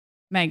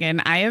Megan,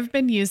 I have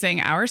been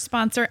using our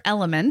sponsor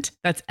Element,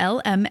 that's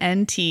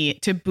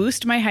LMNT, to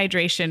boost my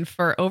hydration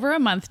for over a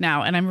month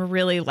now, and I'm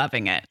really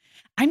loving it.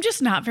 I'm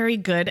just not very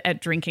good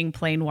at drinking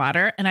plain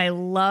water, and I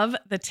love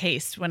the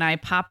taste when I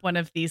pop one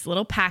of these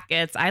little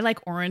packets. I like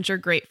orange or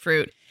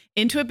grapefruit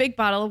into a big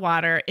bottle of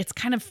water. It's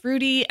kind of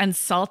fruity and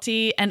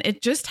salty, and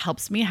it just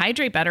helps me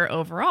hydrate better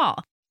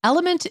overall.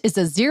 Element is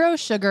a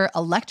zero-sugar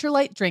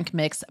electrolyte drink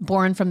mix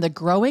born from the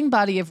growing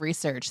body of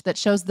research that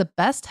shows the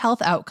best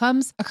health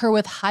outcomes occur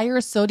with higher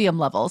sodium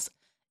levels.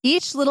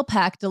 Each little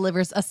pack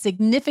delivers a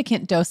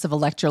significant dose of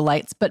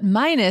electrolytes, but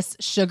minus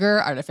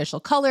sugar, artificial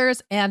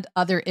colors, and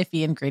other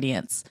iffy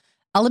ingredients.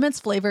 Element's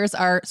flavors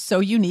are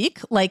so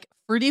unique, like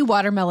fruity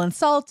watermelon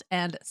salt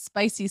and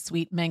spicy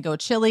sweet mango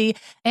chili.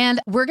 And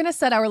we're going to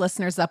set our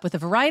listeners up with a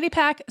variety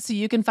pack so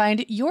you can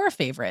find your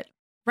favorite.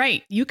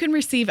 Right. You can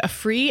receive a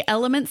free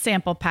Element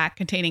sample pack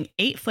containing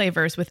 8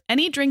 flavors with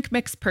any drink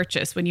mix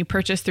purchase when you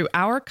purchase through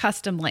our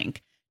custom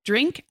link,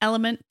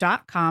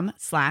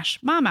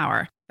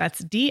 drinkelement.com/momhour.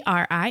 That's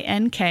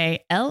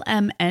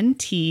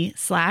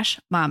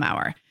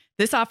DRINKLMNT/momhour.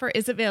 This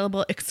is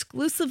available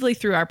exclusively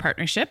through our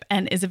partnership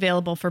and is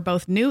available for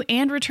both new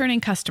and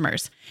returning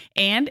customers.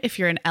 And if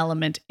you're an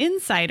Element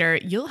insider,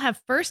 you'll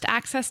have first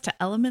access to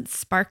Element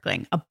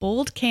Sparkling, a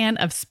bold can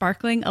of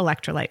sparkling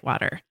electrolyte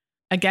water.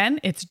 Again,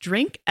 it's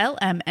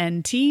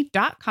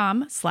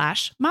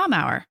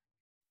drinklmnt.com/momhour.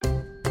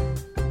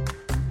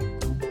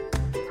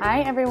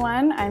 Hi,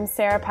 everyone. I'm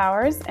Sarah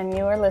Powers, and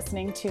you are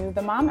listening to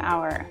The Mom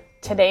Hour.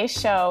 Today's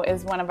show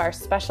is one of our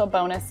special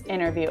bonus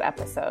interview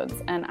episodes,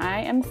 and I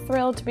am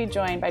thrilled to be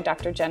joined by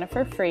Dr.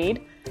 Jennifer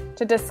Freed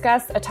to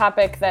discuss a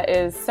topic that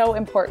is so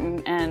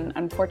important and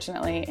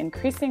unfortunately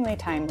increasingly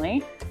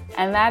timely,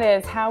 and that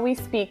is how we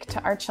speak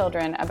to our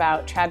children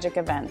about tragic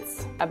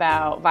events,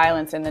 about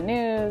violence in the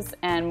news,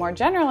 and more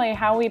generally,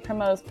 how we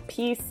promote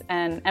peace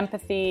and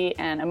empathy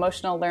and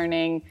emotional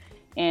learning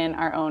in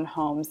our own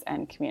homes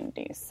and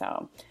communities.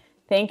 So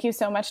thank you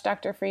so much,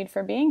 Dr. Freed,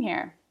 for being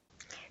here.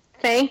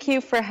 Thank you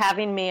for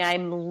having me.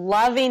 I'm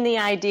loving the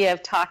idea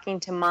of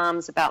talking to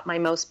moms about my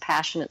most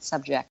passionate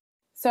subject.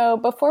 So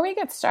before we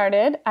get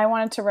started, I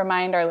wanted to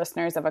remind our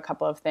listeners of a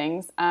couple of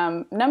things.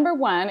 Number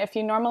one, if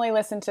you normally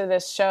listen to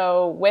this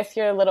show with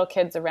your little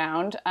kids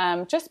around,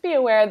 just be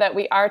aware that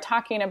we are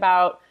talking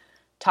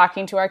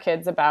to our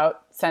kids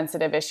about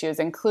sensitive issues,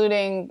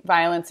 including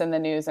violence in the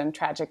news and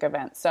tragic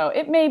events. So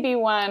it may be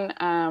one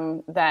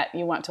that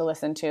you want to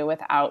listen to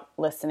without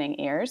listening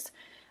ears.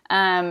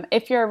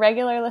 If you're a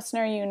regular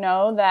listener, you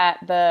know that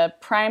the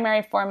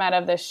primary format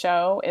of this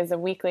show is a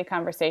weekly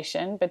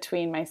conversation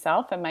between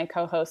myself and my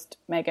co-host,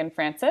 Megan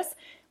Francis.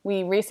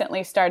 We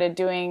recently started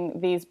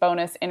doing these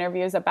bonus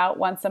interviews about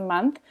once a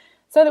month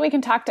so that we can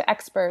talk to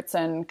experts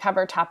and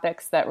cover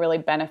topics that really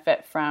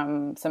benefit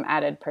from some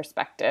added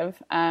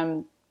perspective.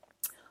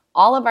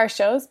 All of our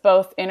shows,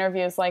 both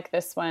interviews like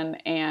this one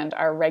and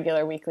our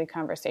regular weekly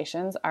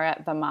conversations, are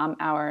at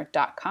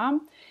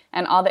themomhour.com.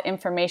 And all the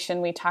information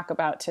we talk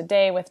about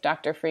today with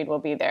Dr. Freed will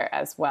be there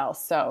as well.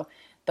 So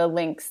the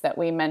links that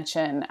we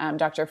mention,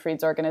 Dr.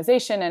 Freed's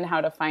organization and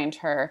how to find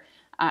her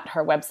at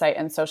her website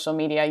and social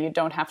media, you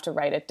don't have to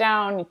write it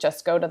down. You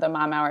just go to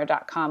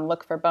themomhour.com,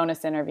 look for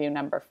bonus interview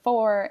number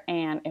 4,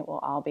 and it will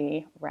all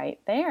be right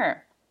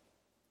there.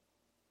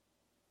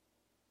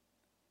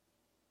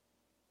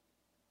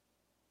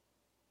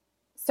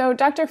 So,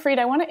 Dr. Freed,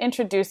 I want to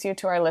introduce you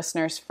to our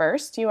listeners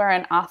first. You are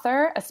an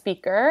author, a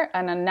speaker,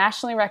 and a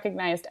nationally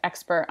recognized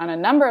expert on a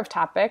number of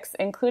topics,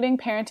 including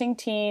parenting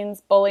teens,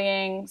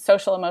 bullying,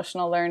 social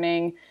emotional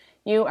learning.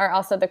 You are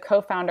also the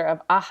co-founder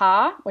of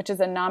AHA, which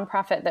is a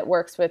nonprofit that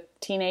works with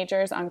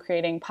teenagers on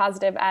creating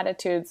positive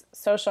attitudes,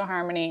 social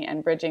harmony,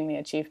 and bridging the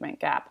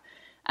achievement gap.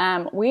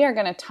 We are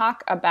going to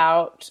talk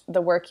about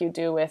the work you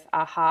do with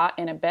AHA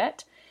in a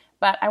bit,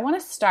 but I want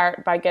to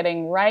start by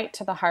getting right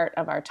to the heart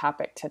of our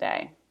topic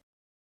today.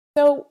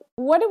 So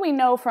what do we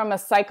know from a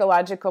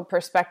psychological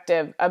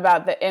perspective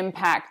about the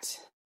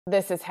impact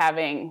this is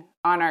having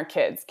on our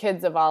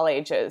kids of all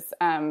ages?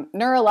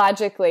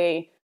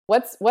 Neurologically,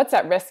 what's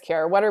at risk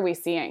here? What are we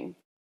seeing?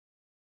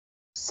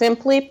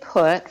 Simply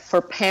put, for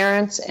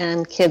parents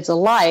and kids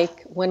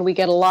alike, when we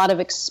get a lot of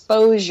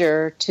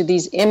exposure to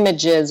these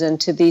images and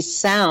to these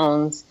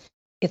sounds,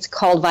 it's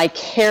called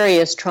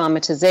vicarious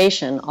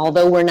traumatization.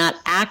 Although we're not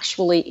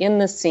actually in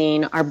the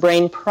scene, our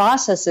brain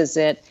processes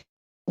it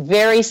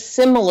very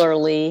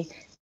similarly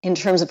in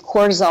terms of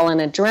cortisol and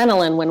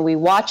adrenaline when we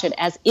watch it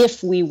as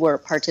if we were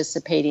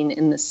participating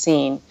in the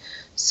scene.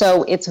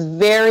 So it's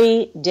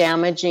very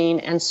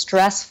damaging and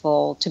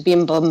stressful to be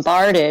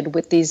bombarded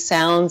with these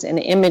sounds and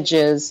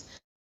images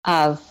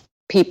of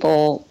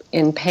people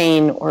in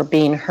pain or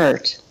being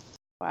hurt.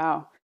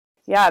 Wow.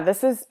 Yeah,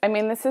 this is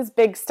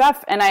big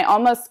stuff. And I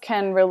almost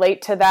can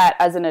relate to that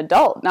as an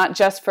adult, not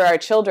just for our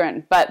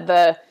children, but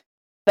the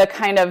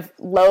kind of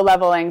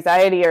low-level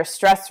anxiety or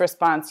stress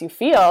response you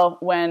feel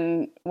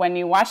when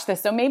you watch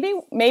this. So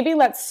maybe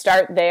let's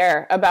start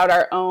there about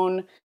our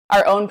own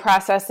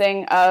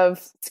processing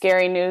of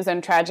scary news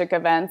and tragic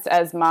events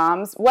as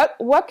moms.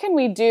 What can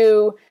we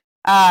do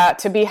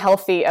to be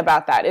healthy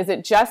about that? Is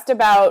it just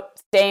about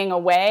staying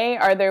away?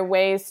 Are there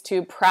ways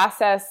to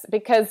process?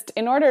 Because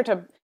in order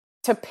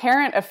to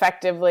parent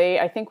effectively,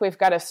 I think we've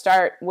got to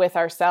start with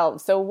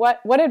ourselves. So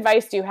what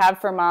advice do you have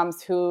for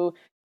moms who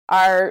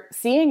are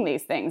seeing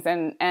these things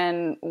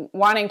and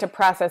wanting to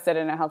process it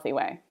in a healthy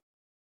way?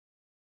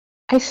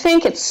 I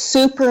think it's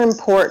super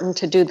important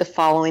to do the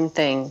following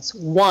things.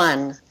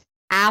 One,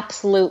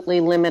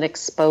 absolutely limit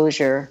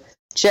exposure.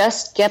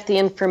 Just get the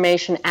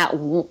information at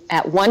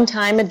one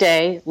time a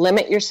day,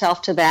 limit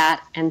yourself to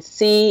that, and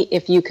see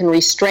if you can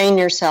restrain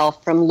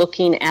yourself from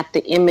looking at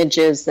the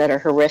images that are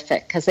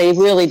horrific, because they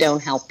really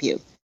don't help you.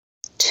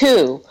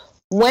 Two,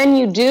 when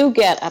you do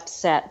get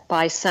upset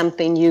by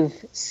something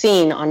you've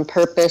seen on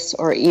purpose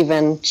or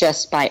even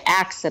just by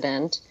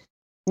accident,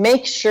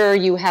 make sure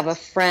you have a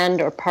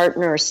friend or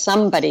partner or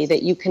somebody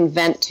that you can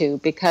vent to,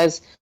 because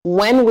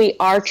when we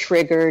are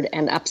triggered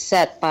and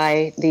upset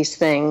by these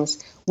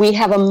things, we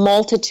have a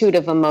multitude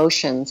of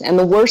emotions, and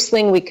the worst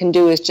thing we can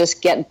do is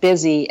just get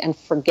busy and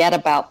forget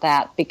about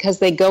that, because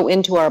they go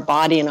into our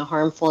body in a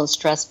harmful and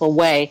stressful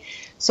way.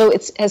 So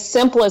it's as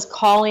simple as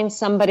calling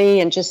somebody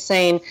and just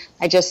saying,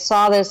 I just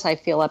saw this, I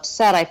feel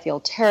upset, I feel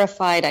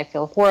terrified, I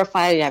feel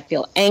horrified, I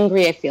feel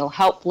angry, I feel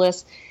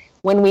helpless.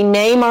 When we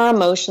name our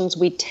emotions,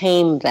 we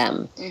tame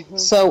them. Mm-hmm.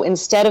 So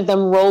instead of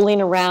them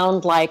rolling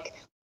around like,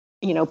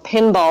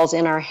 pinballs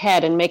in our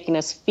head and making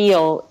us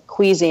feel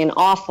queasy and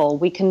awful,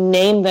 we can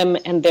name them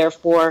and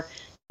therefore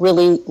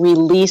really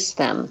release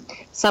them.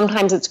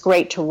 Sometimes it's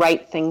great to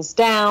write things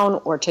down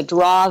or to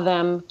draw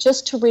them,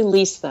 just to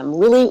release them.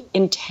 Really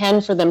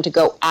intend for them to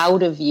go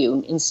out of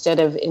you instead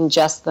of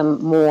ingest them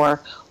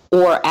more,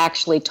 or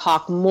actually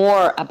talk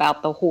more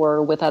about the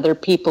horror with other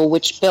people,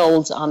 which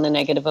builds on the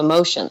negative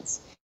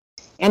emotions.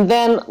 And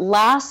then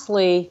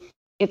lastly,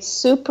 it's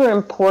super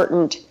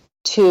important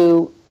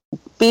to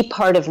be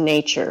part of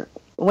nature.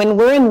 When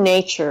we're in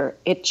nature,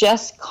 it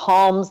just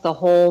calms the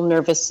whole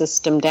nervous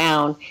system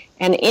down.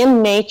 And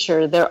in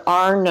nature, there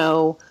are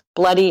no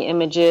bloody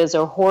images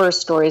or horror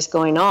stories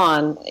going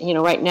on.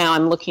 Right now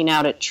I'm looking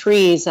out at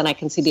trees and I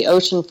can see the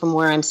ocean from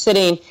where I'm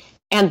sitting.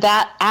 And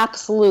that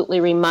absolutely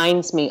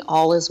reminds me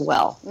all is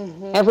well.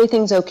 Mm-hmm.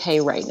 Everything's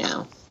okay right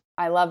now.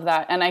 I love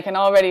that. And I can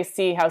already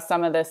see how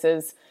some of this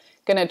is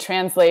going to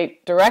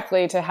translate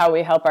directly to how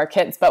we help our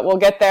kids, but we'll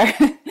get there.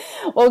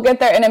 We'll get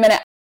there in a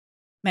minute.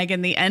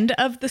 Megan, the end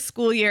of the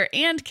school year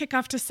and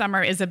kickoff to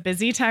summer is a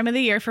busy time of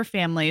the year for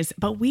families,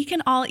 but we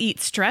can all eat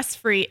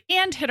stress-free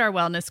and hit our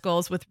wellness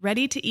goals with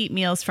ready-to-eat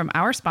meals from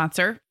our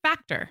sponsor,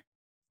 Factor.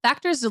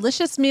 Factor's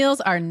delicious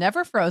meals are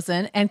never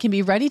frozen and can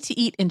be ready to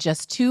eat in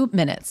just 2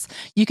 minutes.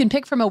 You can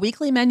pick from a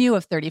weekly menu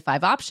of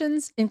 35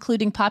 options,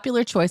 including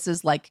popular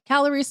choices like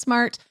Calorie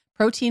Smart,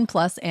 Protein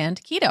Plus,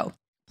 and Keto.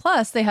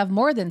 Plus, they have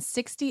more than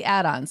 60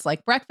 add-ons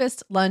like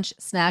breakfast, lunch,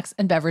 snacks,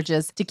 and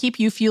beverages to keep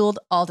you fueled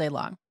all day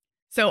long.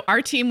 So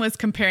our team was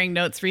comparing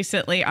notes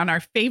recently on our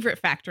favorite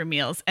Factor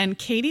meals, and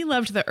Katie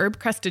loved the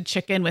herb-crusted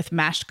chicken with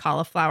mashed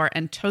cauliflower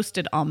and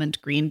toasted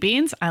almond green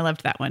beans. I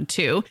loved that one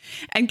too.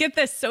 And get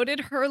this, so did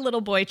her little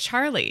boy,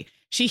 Charlie.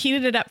 She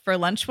heated it up for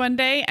lunch one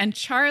day, and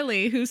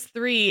Charlie, who's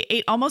 3,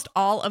 ate almost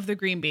all of the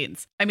green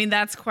beans. I mean,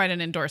 that's quite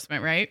an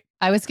endorsement, right?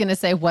 I was going to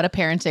say, what a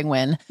parenting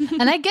win.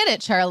 And I get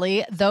it,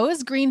 Charlie.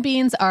 Those green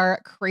beans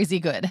are crazy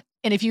good.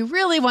 And if you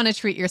really want to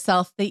treat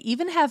yourself, they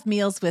even have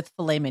meals with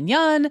filet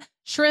mignon,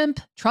 shrimp,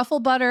 truffle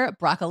butter,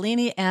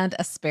 broccolini, and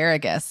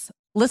asparagus.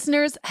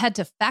 Listeners, head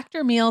to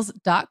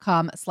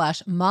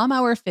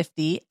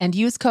factormeals.com/momhour50 and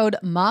use code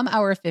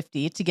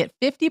momhour50 to get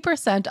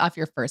 50% off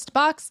your first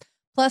box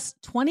plus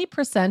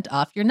 20%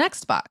 off your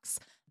next box.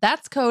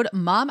 That's code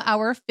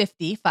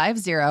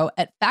momhour50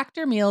 at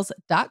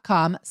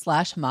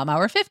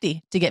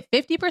factormeals.com/momhour50 to get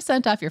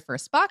 50% off your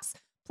first box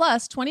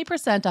plus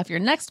 20% off your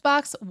next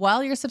box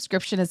while your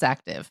subscription is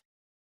active.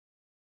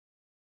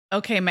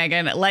 Okay,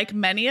 Megan, like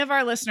many of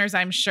our listeners,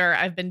 I'm sure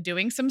I've been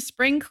doing some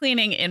spring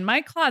cleaning in my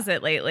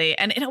closet lately,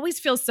 and it always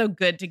feels so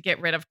good to get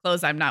rid of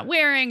clothes I'm not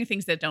wearing,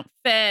 things that don't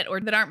fit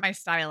or that aren't my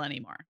style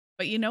anymore.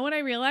 But you know what I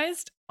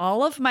realized?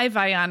 All of my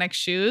Vionic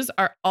shoes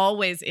are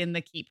always in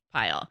the keep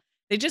pile.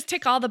 They just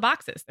tick all the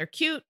boxes. They're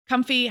cute,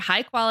 comfy,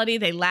 high quality.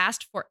 They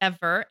last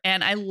forever.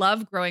 And I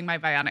love growing my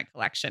Vionic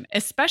collection,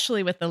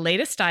 especially with the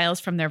latest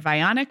styles from their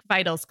Vionic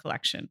Vitals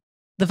collection.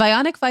 The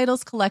Vionic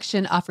Vitals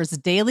collection offers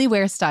daily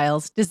wear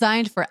styles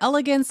designed for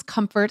elegance,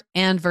 comfort,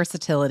 and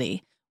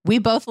versatility. We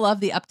both love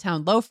the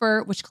Uptown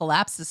loafer, which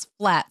collapses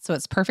flat, so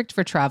it's perfect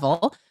for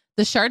travel.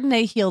 The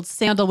Chardonnay heeled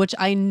sandal, which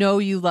I know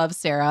you love,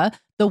 Sarah.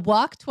 The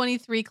Walk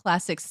 23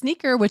 classic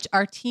sneaker, which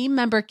our team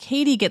member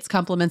Katie gets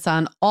compliments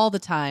on all the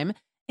time.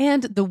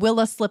 And the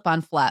Willa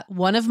slip-on flat,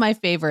 one of my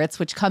favorites,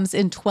 which comes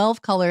in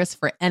 12 colors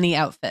for any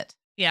outfit.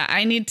 Yeah,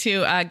 I need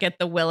to get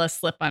the Willa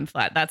slip-on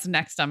flat. That's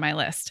next on my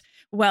list.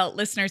 Well,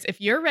 listeners, if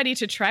you're ready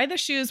to try the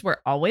shoes we're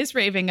always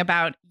raving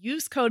about,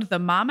 use code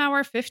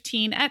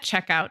TheMomHour15 at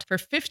checkout for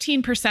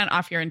 15%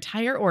 off your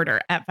entire order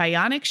at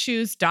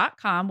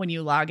VionicShoes.com when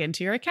you log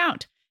into your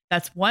account.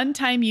 That's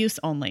one-time use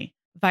only.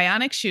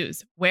 Vionic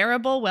Shoes,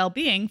 wearable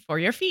well-being for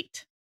your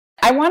feet.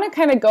 I want to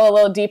kind of go a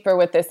little deeper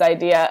with this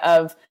idea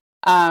of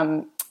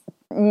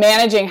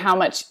managing how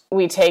much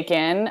we take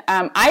in.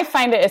 I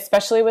find it,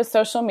 especially with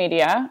social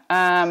media,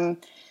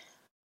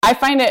 I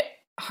find it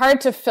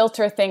hard to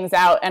filter things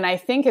out. And I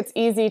think it's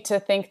easy to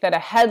think that a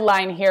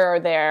headline here or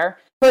there,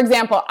 for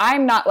example,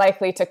 I'm not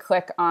likely to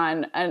click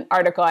on an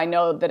article I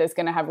know that is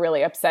going to have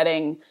really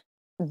upsetting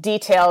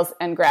details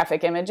and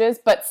graphic images,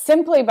 but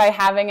simply by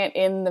having it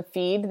in the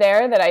feed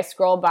there that I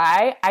scroll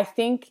by, I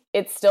think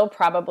it still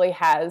probably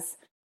has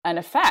an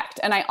effect.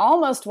 And I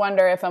almost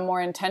wonder if a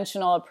more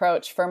intentional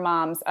approach for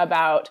moms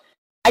about,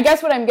 I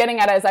guess what I'm getting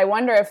at is I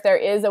wonder if there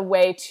is a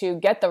way to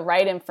get the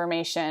right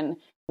information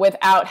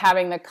without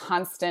having the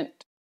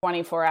constant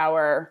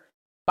 24-hour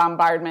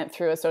bombardment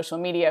through a social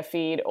media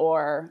feed,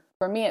 or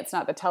for me, it's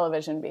not the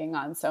television being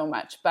on so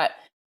much, but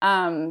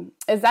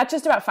is that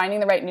just about finding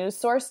the right news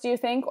source, do you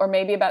think? Or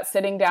maybe about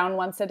sitting down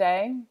once a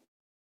day?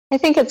 I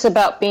think it's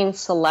about being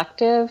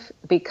selective,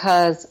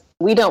 because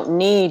we don't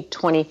need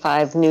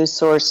 25 news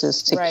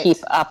sources to keep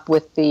up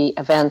with the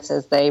events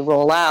as they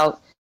roll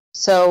out.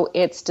 So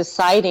it's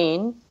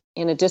deciding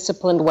in a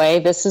disciplined way,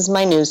 this is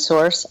my news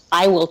source.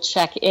 I will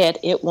check it.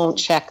 It won't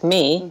check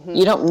me. Mm-hmm.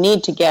 You don't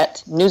need to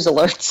get news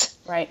alerts.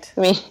 Right.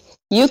 I mean,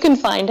 you can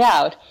find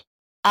out.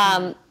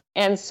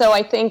 And so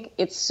I think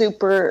it's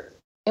super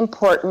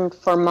important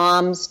for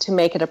moms to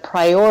make it a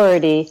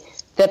priority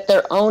that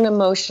their own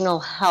emotional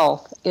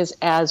health is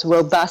as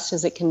robust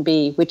as it can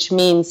be, which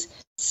means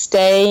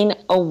staying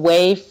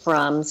away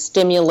from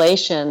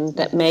stimulation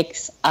that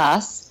makes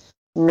us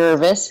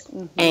nervous,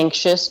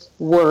 anxious,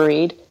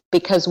 worried,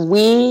 because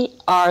we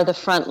are the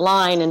front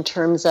line in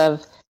terms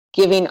of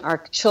giving our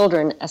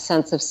children a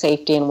sense of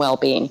safety and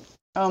well-being.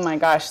 Oh my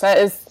gosh, that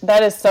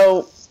is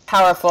so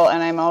powerful,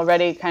 and I'm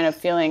already kind of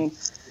feeling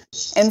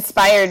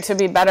inspired to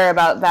be better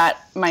about that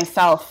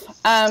myself.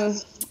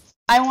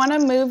 I want to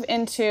move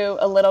into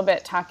a little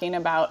bit talking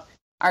about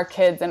our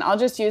kids, and I'll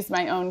just use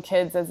my own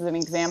kids as an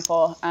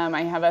example.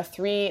 I have a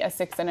 3, a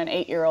 6, and an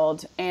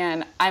 8-year-old,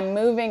 and I'm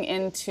moving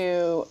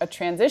into a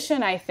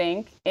transition, I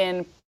think,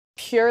 in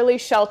purely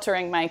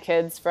sheltering my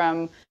kids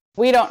from,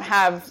 we don't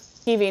have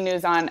TV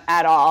news on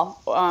at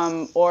all,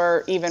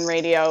 or even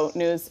radio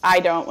news. I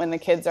don't when the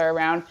kids are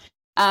around.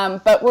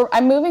 But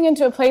I'm moving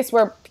into a place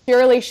where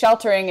purely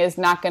sheltering is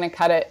not going to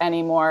cut it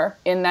anymore,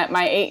 in that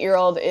my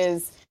 8-year-old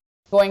is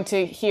going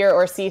to hear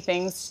or see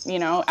things,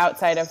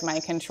 outside of my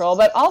control,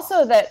 but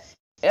also that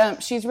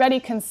she's ready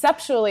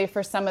conceptually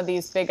for some of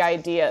these big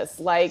ideas,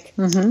 like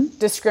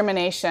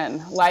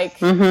discrimination, like,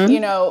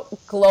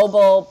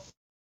 global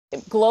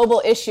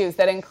issues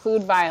that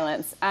include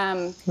violence.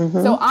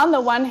 So on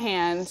the one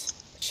hand,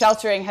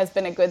 sheltering has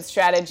been a good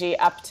strategy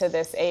up to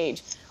this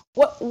age.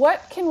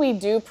 What can we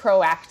do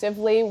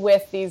proactively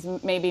with these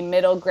maybe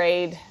middle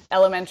grade,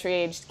 elementary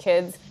aged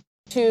kids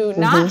to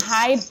not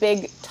hide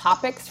big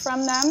topics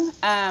from them,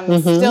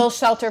 still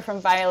shelter from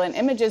violent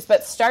images,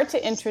 but start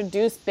to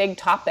introduce big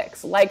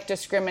topics like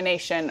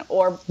discrimination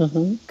or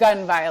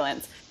gun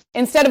violence,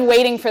 instead of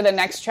waiting for the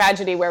next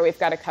tragedy where we've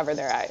got to cover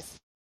their eyes?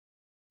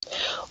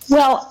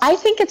 Well, I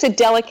think it's a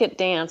delicate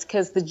dance,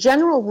 because the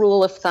general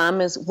rule of thumb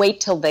is wait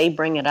till they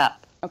bring it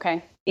up.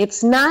 Okay.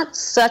 It's not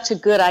such a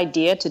good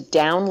idea to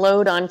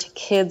download onto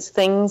kids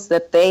things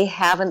that they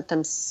haven't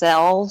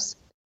themselves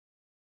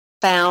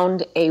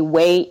found a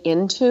way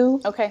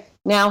into. Okay.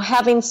 Now,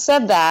 having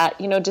said that,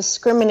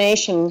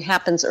 discrimination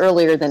happens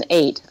earlier than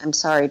 8, I'm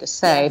sorry to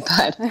say,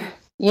 but,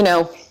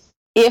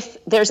 if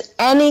there's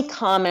any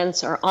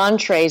comments or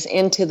entrees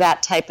into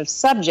that type of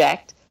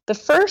subject, the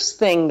first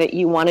thing that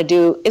you want to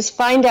do is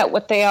find out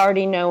what they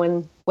already know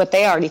and what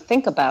they already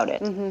think about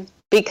it.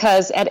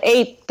 Because at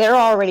 8, they're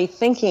already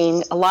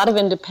thinking a lot of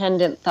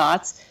independent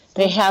thoughts.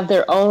 They have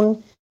their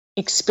own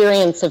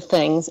experience of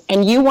things,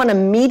 and you want to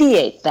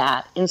mediate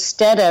that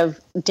instead of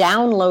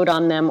download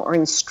on them or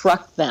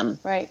instruct them.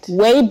 Right.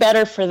 Way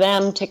better for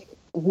them to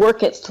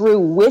work it through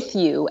with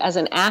you as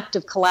an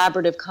active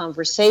collaborative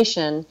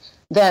conversation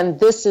than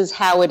this is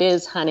how it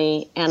is,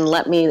 honey, and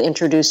let me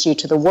introduce you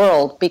to the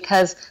world,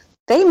 because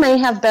they may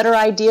have better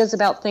ideas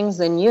about things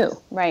than you.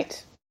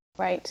 Right.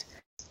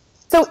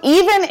 So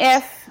even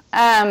if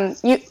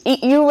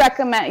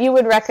you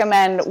would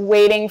recommend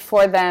waiting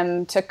for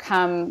them to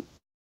come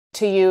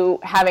to you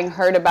having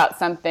heard about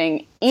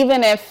something,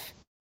 even if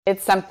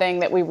it's something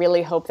that we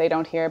really hope they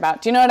don't hear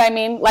about. Do you know what I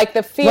mean? Like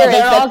the fear is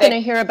they're that all going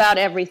to hear about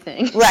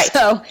everything. Right.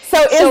 So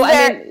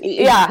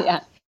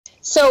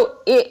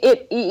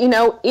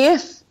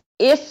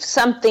if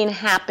something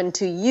happened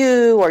to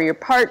you or your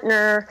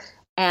partner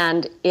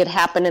and it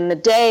happened in the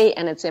day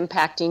and it's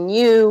impacting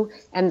you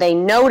and they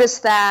notice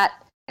that,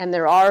 and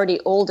they're already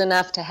old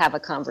enough to have a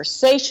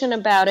conversation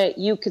about it,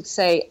 you could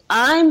say,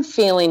 I'm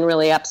feeling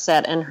really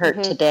upset and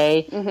hurt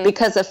today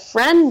because a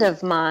friend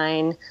of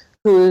mine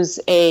who's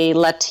a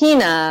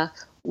Latina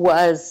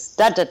was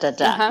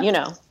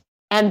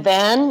And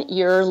then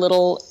your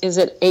little, is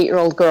it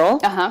 8-year-old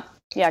girl?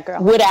 Yeah,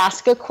 girl. Would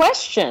ask a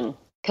question,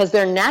 because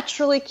they're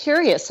naturally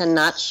curious and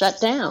not shut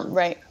down.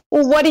 Right.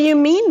 well, what do you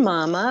mean,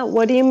 Mama?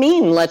 What do you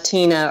mean,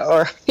 Latina?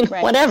 Or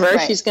whatever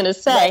she's going to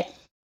say. Right.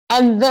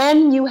 And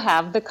then you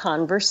have the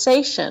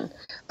conversation.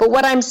 But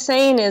what I'm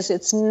saying is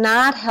it's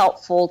not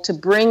helpful to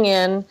bring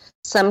in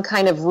some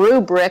kind of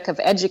rubric of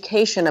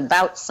education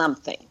about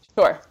something.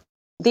 Sure.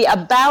 The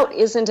about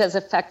isn't as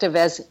effective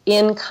as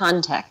in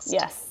context.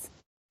 Yes.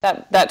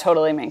 That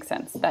totally makes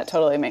sense. That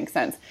totally makes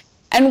sense.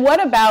 And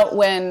what about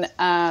when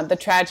the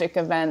tragic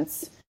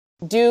events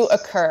do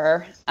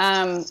occur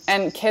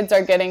and kids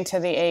are getting to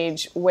the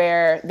age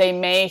where they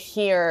may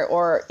hear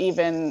or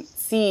even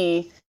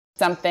see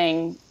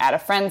something at a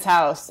friend's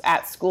house,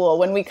 at school,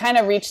 when we kind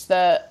of reach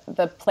the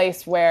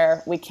place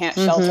where we can't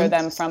shelter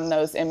them from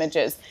those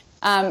images?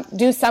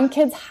 Do some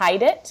kids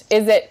hide it?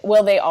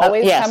 Will they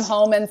always come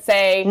home and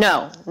say...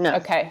 No.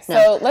 Okay,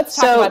 so let's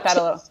talk about that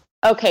a little.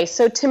 Okay,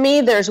 so to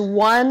me, there's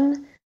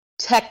one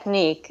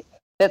technique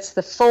that's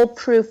the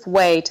foolproof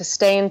way to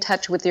stay in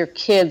touch with your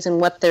kids and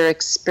what they're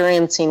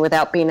experiencing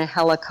without being a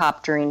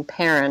helicoptering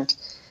parent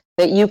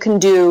that you can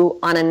do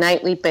on a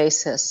nightly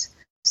basis.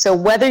 So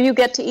whether you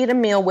get to eat a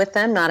meal with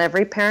them, not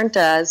every parent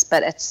does,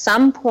 but at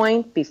some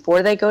point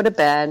before they go to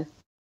bed,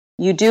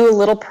 you do a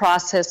little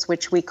process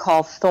which we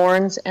call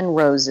thorns and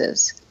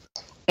roses.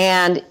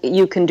 And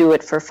you can do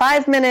it for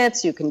 5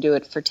 minutes, you can do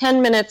it for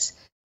 10 minutes,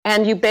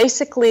 and you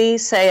basically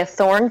say a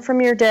thorn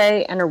from your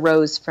day and a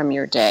rose from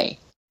your day.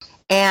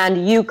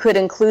 And you could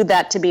include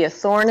that to be a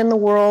thorn in the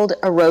world,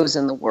 a rose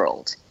in the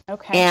world.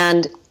 Okay.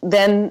 And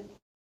then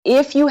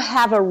if you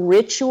have a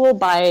ritual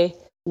by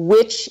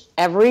which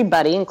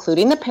everybody,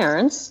 including the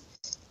parents,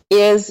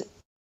 is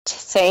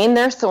saying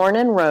their thorn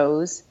and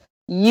rose,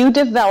 you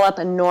develop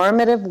a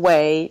normative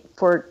way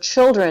for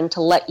children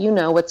to let you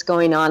know what's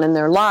going on in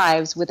their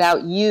lives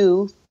without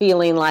you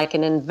feeling like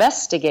an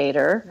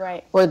investigator,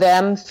 right, or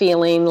them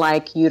feeling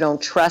like you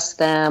don't trust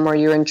them or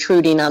you're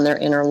intruding on their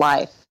inner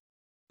life.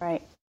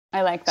 Right.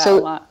 I like that a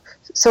lot.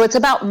 So it's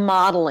about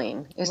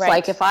modeling. It's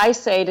like if I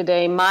say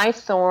today, my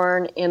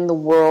thorn in the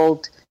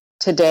world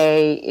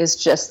today is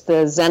just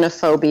the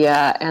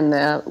xenophobia and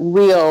the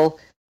real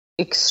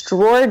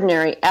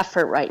extraordinary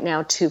effort right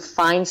now to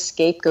find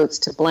scapegoats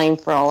to blame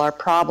for all our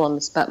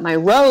problems. But my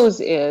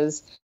rose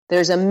is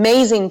there's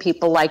amazing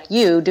people like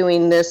you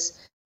doing this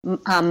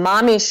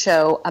mommy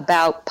show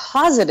about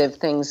positive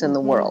things in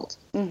the world.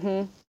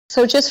 Mm-hmm.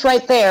 So just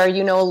right there,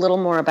 you know a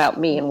little more about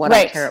me and what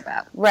I care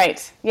about.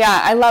 Right. Yeah,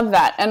 I love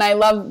that. And I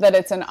love that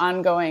it's an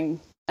ongoing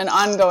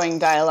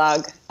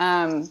dialogue.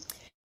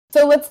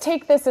 So let's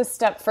take this a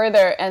step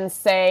further and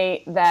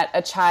say that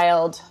a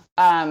child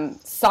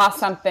saw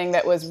something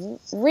that was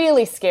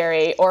really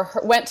scary or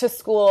went to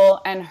school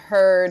and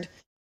heard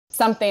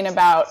something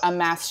about a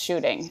mass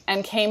shooting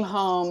and came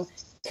home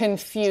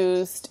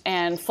confused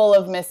and full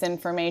of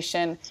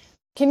misinformation.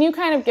 Can you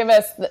kind of give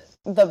us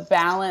the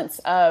balance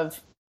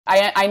of,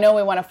 I know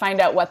we want to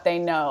find out what they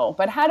know,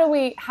 but how do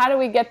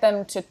we get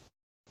them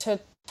to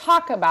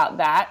talk about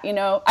that? You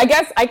know, I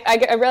guess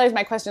I realize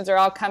my questions are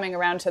all coming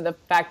around to the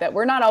fact that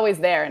we're not always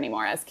there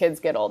anymore as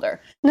kids get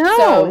older.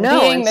 No.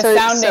 Being the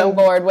sounding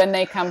board when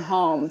they come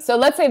home. So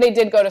let's say they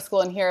did go to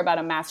school and hear about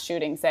a mass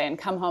shooting, say, and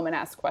come home and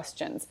ask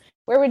questions.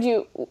 Where would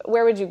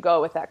you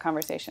go with that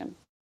conversation?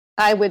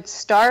 I would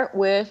start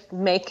with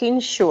making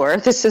sure,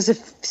 this is a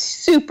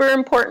super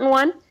important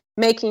one,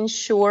 making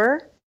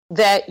sure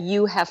that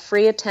you have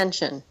free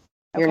attention.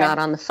 You're not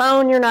on the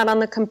phone, you're not on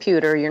the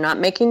computer, you're not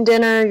making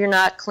dinner, you're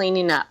not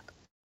cleaning up.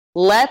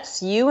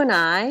 Let's you and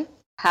I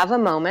have a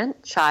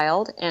moment,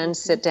 child, and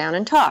sit down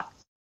and talk.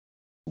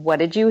 What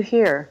did you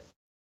hear?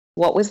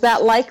 What was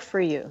that like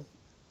for you?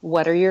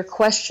 What are your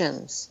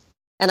questions?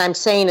 And I'm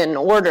saying it in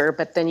order,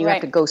 but then you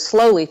have to go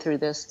slowly through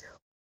this.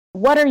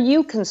 What are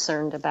you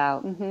concerned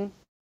about? Mm-hmm.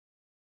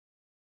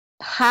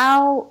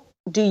 How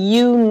do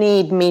you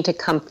need me to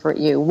comfort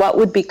you? What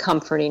would be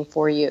comforting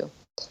for you?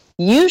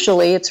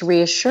 Usually it's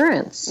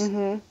reassurance.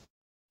 Mm-hmm.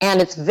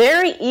 And it's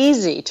very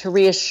easy to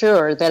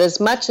reassure that as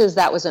much as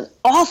that was an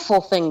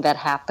awful thing that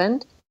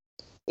happened,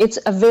 it's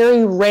a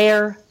very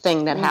rare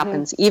thing that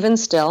happens, even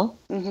still.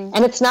 Mm-hmm.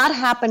 And it's not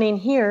happening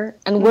here,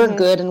 and we're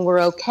good and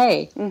we're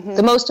okay. Mm-hmm.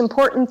 The most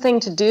important thing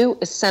to do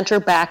is center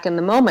back in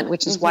the moment,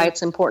 which is why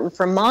it's important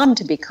for mom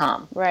to be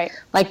calm. Right.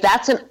 Like,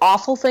 that's an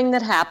awful thing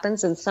that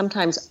happens, and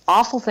sometimes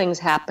awful things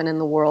happen in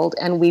the world,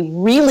 and we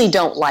really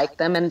don't like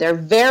them, and they're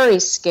very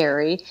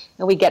scary,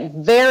 and we get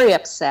very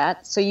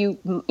upset. So you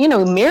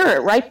mirror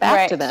it right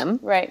back to them.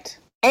 Right.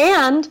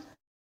 And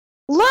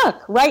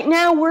look, right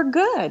now we're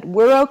good.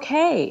 We're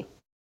okay.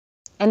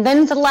 And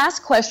then the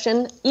last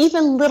question,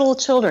 even little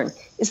children,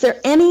 is there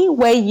any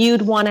way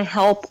you'd want to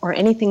help or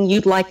anything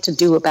you'd like to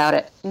do about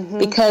it? Mm-hmm.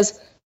 Because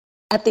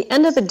at the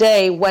end of the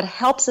day, what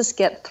helps us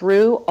get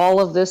through all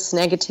of this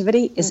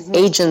negativity is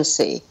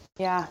agency.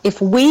 Yeah.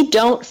 If we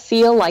don't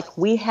feel like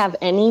we have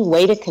any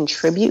way to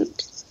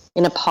contribute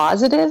in a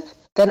positive,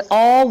 then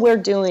all we're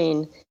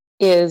doing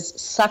is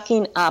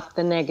sucking up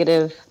the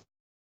negative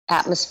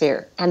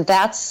atmosphere, and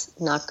that's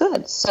not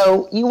good.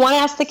 So you want to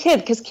ask the kid,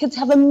 because kids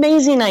have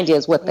amazing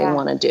ideas what they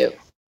want to do.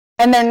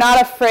 And they're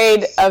not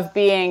afraid of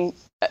being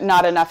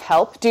not enough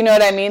help. Do you know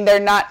what I mean?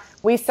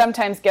 We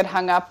sometimes get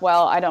hung up,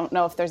 well, I don't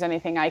know if there's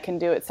anything I can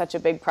do. It's such a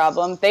big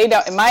problem. They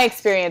don't, in my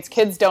experience,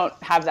 kids don't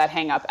have that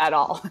hang up at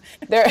all.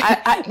 They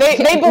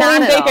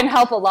believe they can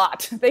help a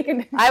lot. They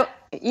can.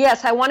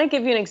 Yes, I want to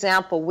give you an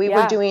example. We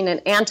were doing an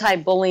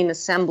anti-bullying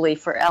assembly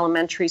for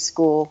elementary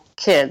school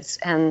kids,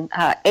 and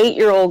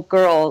 8-year-old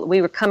girl,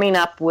 we were coming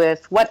up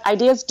with, what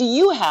ideas do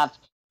you have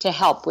to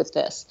help with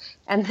this?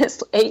 And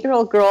this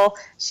 8-year-old girl,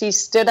 she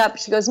stood up,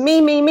 she goes, me.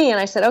 And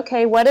I said,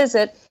 okay, what is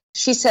it?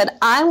 She said,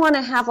 I want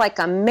to have like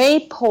a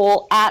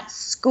maypole at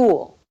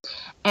school.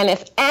 And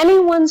if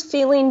anyone's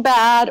feeling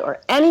bad or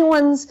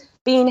anyone's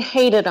being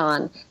hated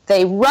on,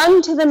 they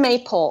run to the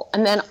maypole,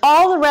 and then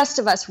all the rest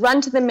of us run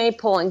to the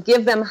maypole and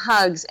give them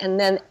hugs, and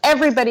then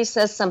everybody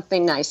says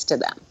something nice to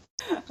them.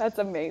 That's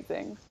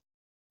amazing.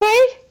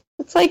 Right?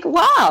 It's like,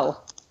 wow.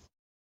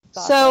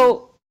 Awesome.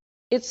 So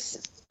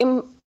it's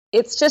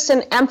just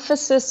an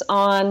emphasis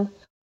on,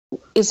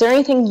 is there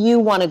anything you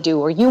want to do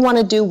or you want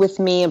to do with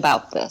me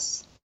about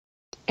this?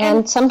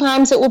 And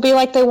sometimes it will be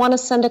like they want to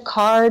send a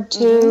card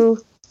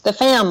to the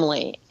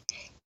family.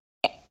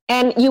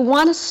 And you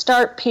want to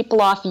start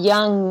people off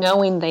young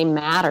knowing they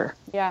matter.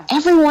 Yeah.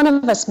 Every one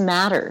of us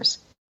matters.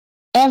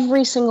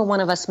 Every single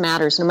one of us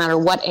matters, no matter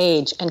what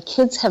age. And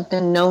kids have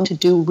been known to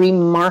do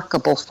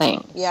remarkable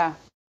things. Yeah.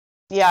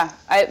 Yeah,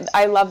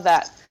 I love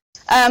that.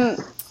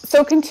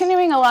 So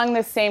continuing along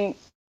this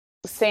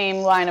same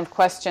line of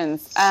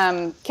questions,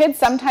 kids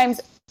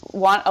sometimes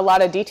want a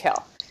lot of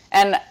detail.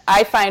 And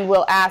I find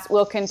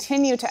we'll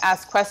continue to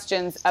ask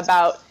questions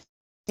about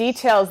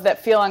details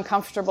that feel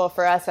uncomfortable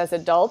for us as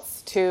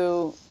adults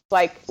to,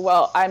 like,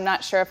 well, I'm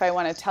not sure if I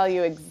want to tell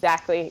you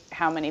exactly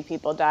how many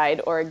people died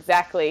or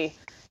exactly,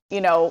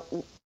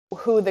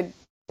 who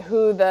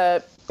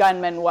the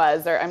gunman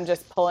was, or I'm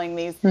just pulling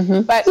these.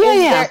 Mm-hmm. But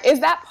is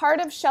that part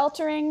of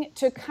sheltering,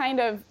 to kind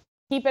of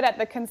keep it at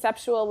the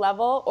conceptual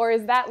level, or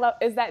is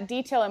that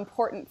detail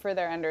important for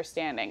their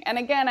understanding? And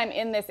again, I'm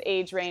in this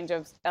age range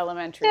of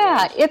elementary.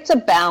 Yeah, age. It's a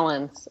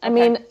balance. Okay. I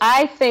mean,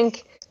 I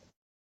think,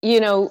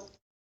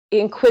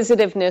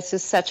 inquisitiveness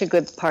is such a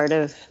good part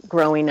of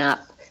growing up.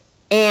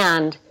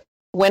 And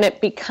when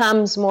it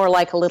becomes more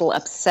like a little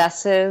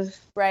obsessive,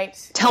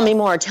 right? Tell me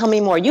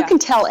more. You can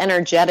tell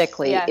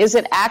energetically. Yes. Is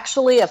it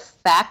actually a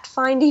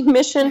fact-finding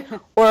mission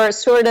or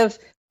sort of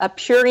a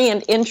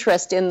prurient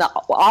interest in the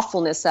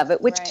awfulness of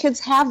it, which kids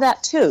have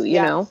that too,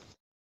 you know?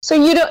 So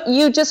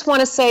you just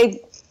want to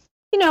say,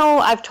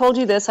 I've told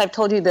you this.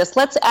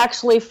 Let's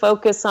actually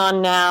focus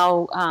on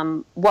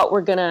now what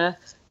we're going to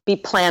be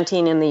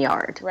planting in the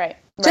yard. Right.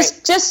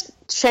 Just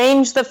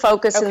change the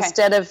focus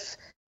instead of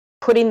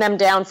putting them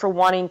down for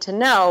wanting to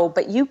know,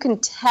 but you can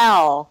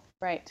tell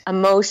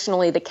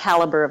emotionally the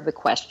caliber of the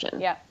question.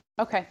 Yeah.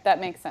 Okay.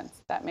 That makes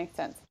sense.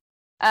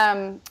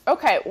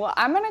 Okay. Well,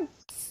 I'm going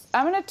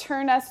to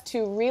turn us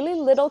to really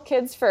little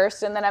kids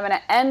first, and then I'm going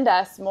to end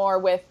us more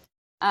with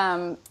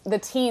the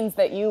teens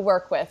that you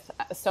work with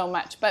so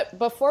much. But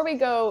before we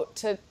go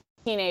to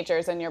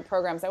teenagers and your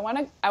programs, I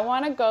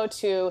want to go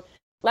to,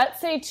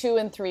 let's say, 2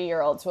 and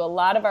 3-year-olds, who a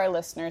lot of our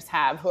listeners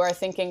have, who are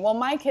thinking, well,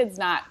 my kid's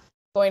not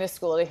going to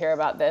school to hear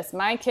about this.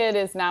 My kid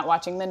is not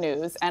watching the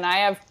news, and I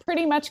have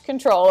pretty much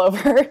control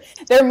over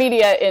their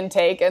media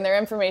intake and their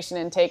information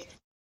intake.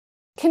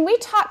 Can we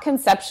talk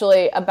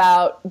conceptually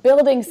about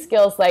building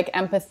skills like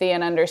empathy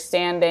and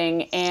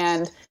understanding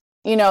and,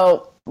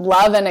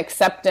 love and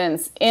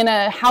acceptance in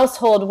a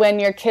household when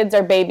your kids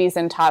are babies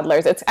and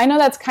toddlers? I know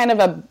that's kind of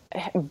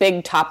a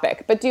big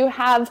topic, but do you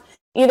have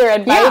either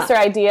advice or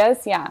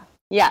ideas?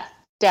 Yeah,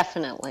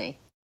 definitely.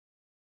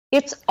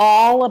 It's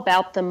all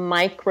about the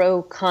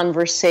micro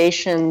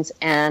conversations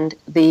and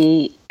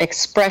the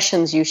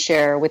expressions you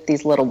share with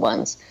these little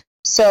ones.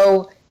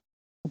 So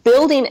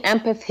building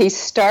empathy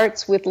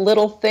starts with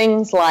little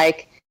things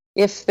like,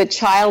 if the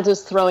child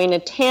is throwing a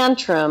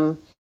tantrum,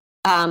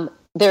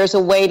 there's a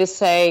way to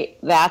say,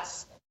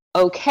 that's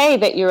okay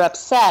that you're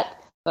upset,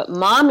 but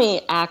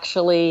mommy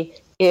actually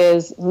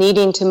is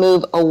needing to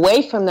move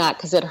away from that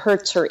because it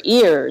hurts her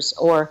ears.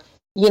 Or,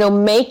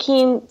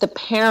 making the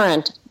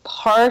parent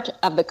part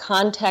of the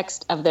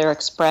context of their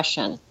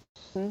expression.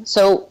 Mm-hmm.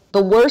 So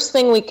the worst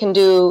thing we can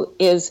do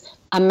is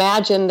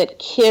imagine that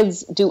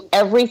kids do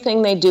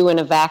everything they do in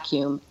a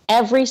vacuum.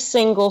 Every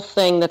single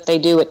thing that they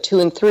do at 2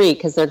 and 3,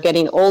 because they're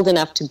getting old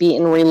enough to be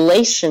in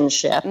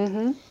relationship,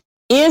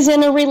 is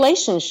in a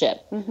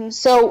relationship. Mm-hmm.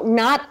 So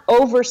not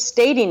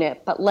overstating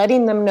it, but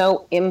letting them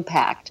know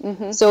impact.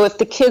 Mm-hmm. So if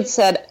the kid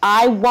said,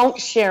 I won't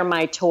share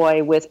my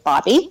toy with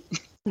Bobby,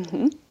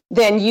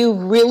 then you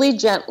really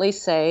gently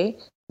say,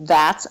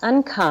 that's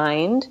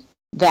unkind,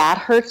 that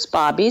hurts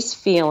Bobby's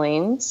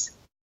feelings,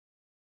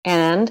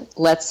 and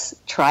let's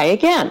try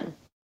again.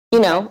 You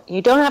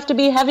don't have to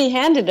be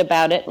heavy-handed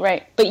about it,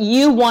 but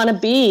you want to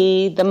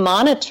be the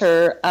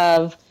monitor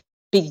of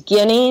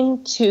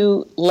beginning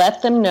to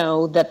let them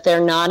know that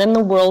they're not in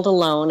the world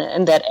alone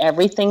and that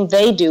everything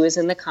they do is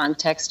in the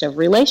context of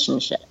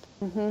relationship.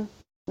 I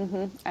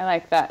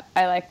like that.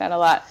 I like that a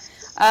lot.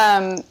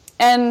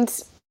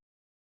 And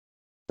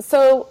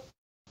so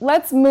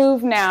let's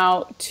move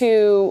now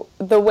to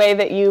the way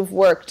that you've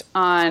worked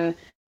on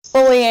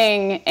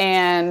bullying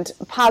and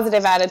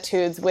positive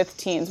attitudes with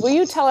teens. Will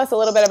you tell us a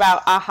little bit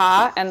about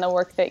AHA and the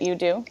work that you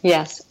do?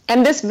 Yes.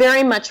 And this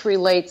very much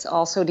relates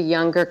also to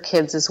younger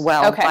kids as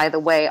well, by the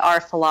way,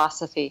 our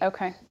philosophy.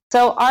 Okay.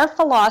 So our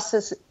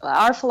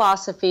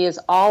philosophy is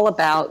all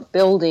about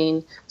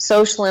building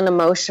social and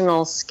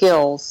emotional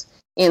skills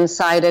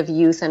inside of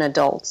youth and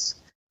adults.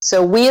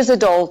 So we as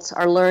adults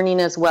are learning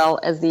as well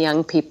as the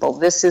young people.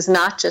 This is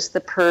not just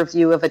the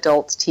purview of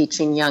adults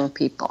teaching young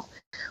people.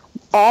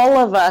 All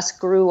of us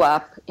grew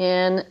up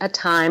in a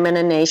time and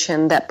a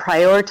nation that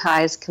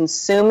prioritized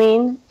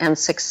consuming and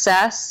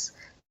success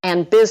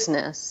and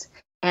business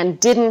and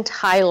didn't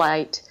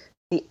highlight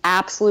the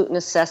absolute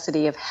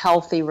necessity of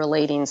healthy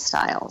relating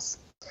styles.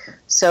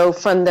 So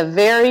from the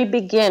very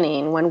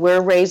beginning, when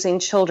we're raising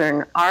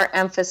children, our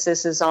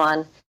emphasis is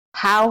on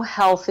how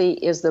healthy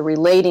is the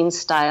relating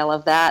style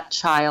of that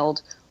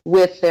child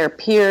with their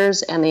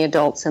peers and the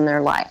adults in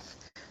their life.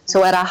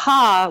 So at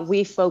AHA,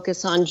 we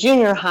focus on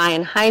junior high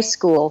and high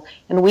school,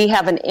 and we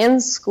have an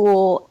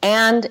in-school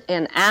and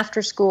an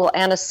after-school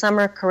and a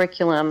summer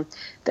curriculum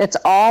that's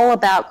all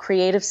about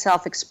creative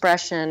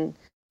self-expression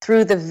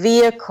through the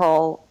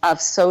vehicle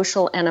of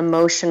social and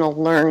emotional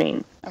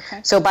learning. Okay.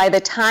 So by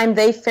the time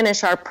they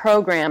finish our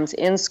programs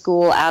in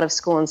school, out of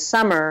school, and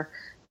summer,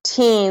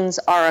 teens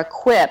are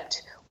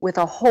equipped with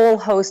a whole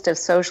host of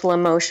social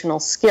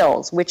emotional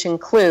skills, which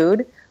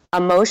include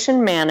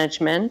emotion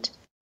management,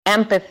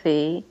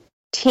 empathy,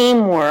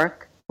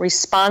 teamwork,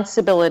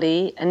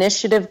 responsibility,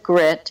 initiative,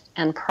 grit,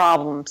 and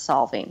problem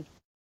solving.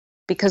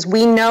 Because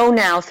we know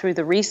now through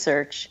the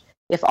research,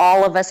 if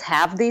all of us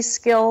have these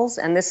skills,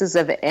 and this is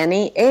of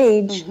any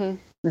age,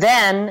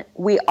 then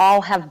we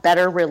all have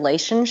better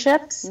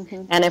relationships.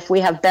 And if we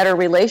have better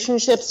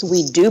relationships,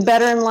 we do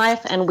better in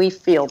life and we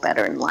feel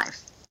better in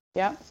life.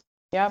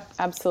 Yep,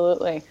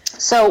 absolutely.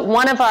 So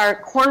one of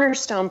our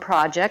cornerstone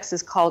projects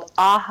is called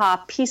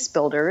AHA Peace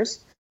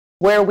Builders,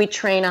 where we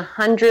train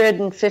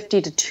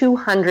 150 to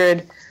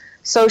 200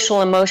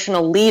 social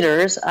emotional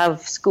leaders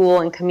of school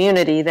and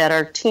community that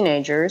are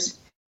teenagers.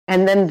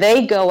 And then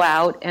they go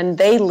out and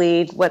they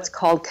lead what's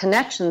called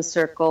connection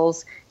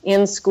circles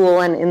in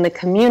school and in the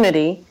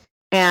community.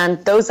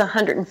 And those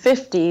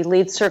 150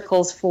 lead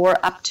circles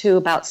for up to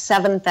about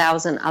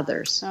 7,000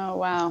 others. Oh,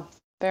 wow.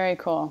 Very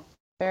cool.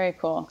 Very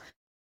cool.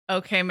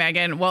 Okay,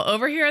 Megan. Well,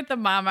 over here at the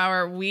Mom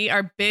Hour, we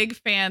are big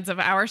fans of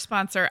our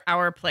sponsor,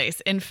 Our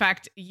Place. In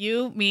fact,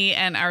 you, me,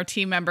 and our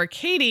team member,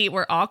 Katie,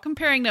 were all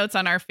comparing notes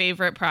on our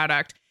favorite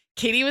product.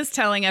 Katie was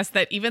telling us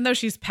that even though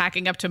she's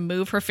packing up to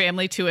move her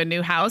family to a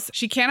new house,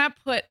 she cannot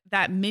put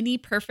that mini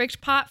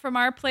perfect pot from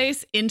Our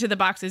Place into the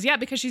boxes yet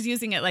because she's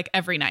using it like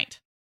every night.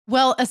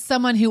 Well, as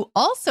someone who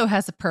also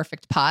has a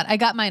perfect pot, I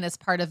got mine as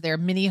part of their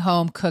mini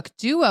home cook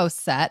duo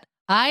set.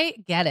 I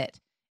get it.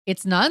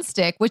 It's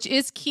nonstick, which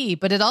is key,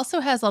 but it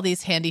also has all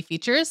these handy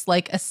features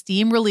like a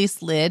steam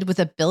release lid with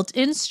a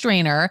built-in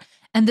strainer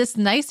and this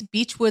nice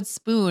beechwood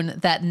spoon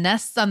that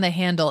nests on the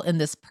handle in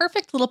this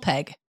perfect little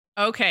peg.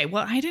 Okay,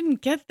 well, I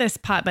didn't get this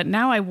pot, but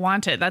now I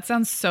want it. That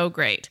sounds so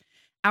great.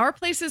 Our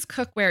Place's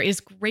cookware is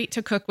great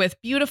to cook with,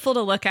 beautiful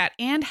to look at,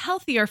 and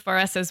healthier for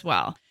us as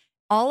well.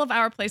 All of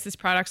Our Place's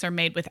products are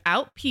made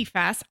without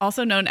PFAS,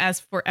 also known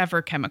as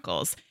forever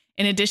chemicals.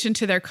 In addition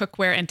to their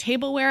cookware and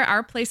tableware,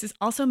 Our Place is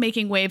also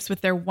making waves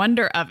with their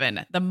Wonder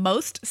Oven, the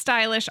most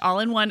stylish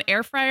all-in-one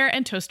air fryer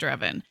and toaster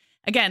oven.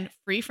 Again,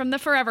 free from the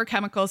forever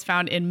chemicals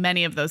found in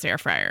many of those air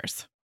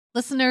fryers.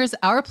 Listeners,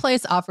 Our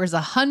Place offers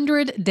a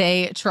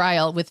 100-day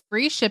trial with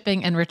free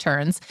shipping and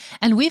returns,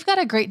 and we've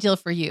got a great deal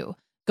for you.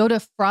 Go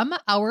to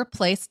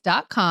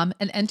FromOurPlace.com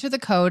and enter the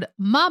code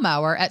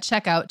MOMHOUR at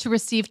checkout to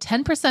receive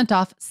 10%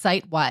 off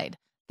site-wide.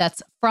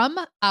 That's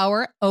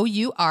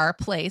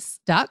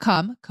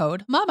FromOurPlace.com,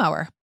 code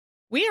MOMHOUR.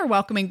 We are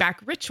welcoming back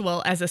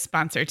Ritual as a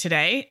sponsor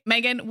today.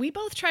 Megan, we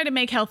both try to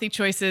make healthy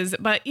choices,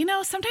 but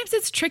sometimes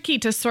it's tricky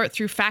to sort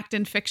through fact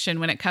and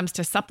fiction when it comes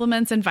to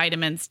supplements and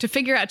vitamins to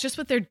figure out just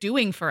what they're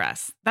doing for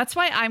us. That's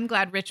why I'm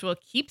glad Ritual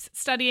keeps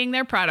studying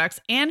their products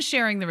and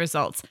sharing the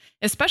results,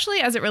 especially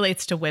as it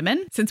relates to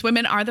women, since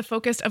women are the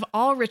focus of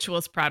all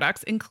Ritual's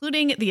products,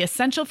 including the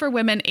Essential for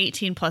Women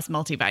 18 Plus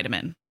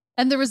multivitamin.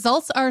 And the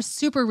results are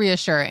super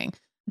reassuring.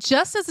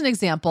 Just as an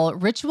example,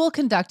 Ritual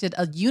conducted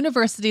a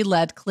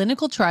university-led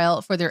clinical trial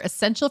for their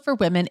Essential for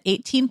Women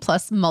 18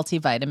 Plus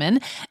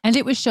multivitamin, and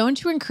it was shown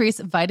to increase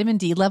vitamin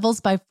D levels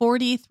by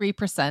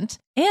 43%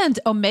 and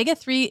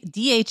omega-3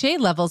 DHA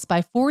levels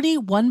by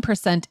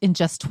 41% in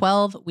just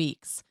 12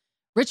 weeks.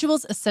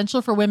 Ritual's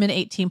Essential for Women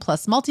 18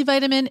 Plus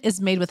multivitamin is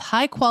made with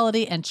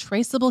high-quality and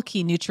traceable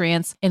key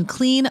nutrients in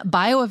clean,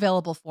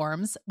 bioavailable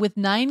forms with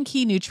 9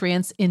 key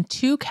nutrients in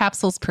 2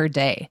 capsules per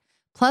day.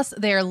 Plus,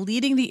 they are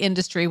leading the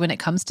industry when it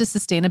comes to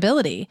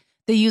sustainability.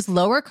 They use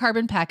lower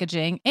carbon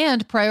packaging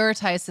and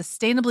prioritize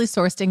sustainably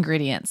sourced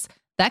ingredients.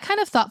 That kind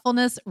of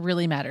thoughtfulness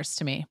really matters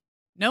to me.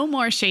 No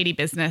more shady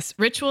business.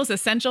 Ritual's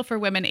Essential for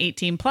Women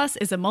 18 Plus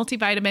is a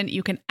multivitamin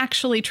you can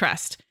actually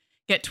trust.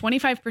 Get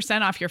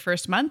 25% off your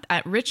first month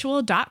at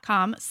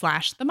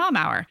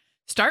ritual.com/themomhour.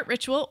 Start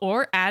Ritual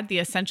or add the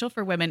Essential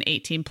for Women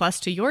 18 Plus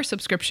to your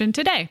subscription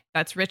today.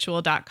 That's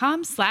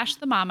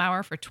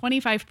ritual.com/themomhour for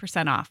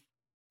 25% off.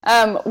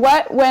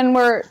 When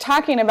we're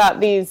talking about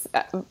these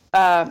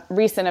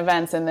recent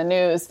events in the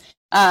news,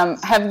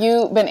 have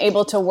you been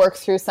able to work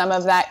through some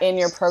of that in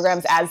your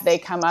programs as they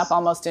come up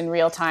almost in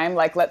real time?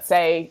 Like, let's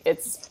say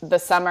it's the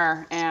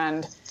summer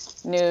and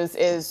news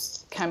is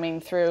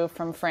coming through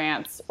from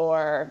France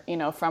or,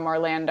 from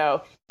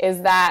Orlando.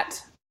 Is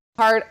that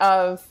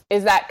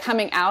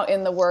coming out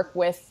in the work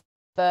with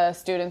the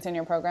students in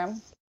your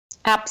program?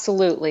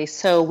 Absolutely.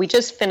 So we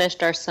just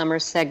finished our summer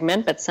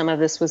segment, but some of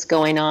this was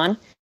going on.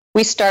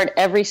 We start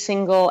every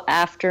single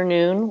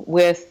afternoon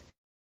with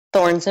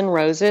Thorns and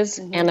Roses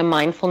and a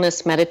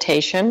mindfulness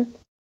meditation.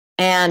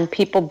 And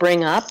people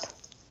bring up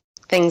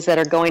things that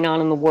are going on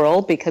in the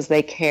world because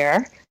they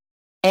care.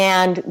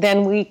 And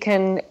then we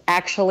can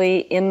actually,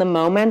 in the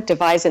moment,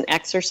 devise an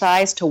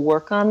exercise to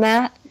work on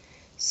that.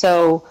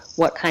 So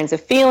what kinds of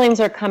feelings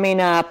are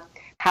coming up?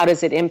 How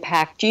does it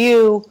impact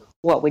you?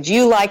 What would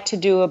you like to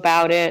do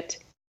about it?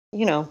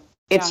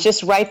 It's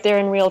just right there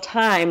in real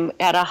time.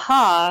 At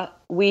AHA,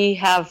 we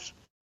have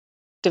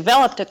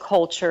developed a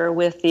culture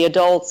with the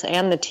adults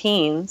and the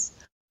teens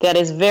that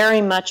is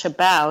very much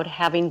about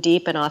having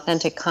deep and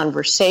authentic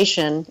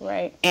conversation,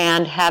 right,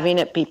 and having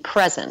it be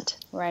present.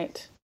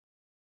 Right.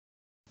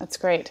 That's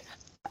great.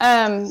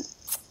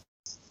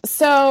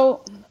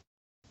 So,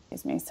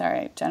 excuse me,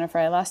 sorry, Jennifer,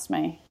 I lost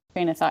my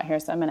train of thought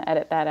here, so I'm going to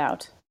edit that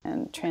out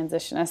and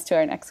transition us to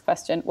our next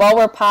question. While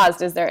we're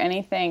paused, is there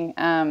anything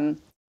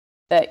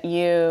that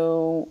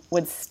you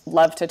would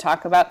love to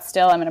talk about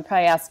still? I'm going to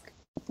probably ask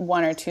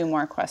one or two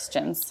more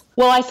questions.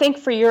 Well, I think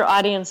for your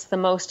audience, the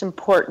most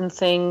important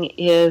thing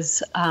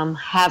is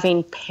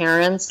having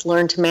parents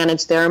learn to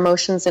manage their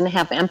emotions and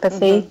have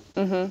empathy.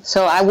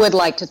 So I would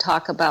like to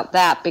talk about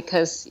that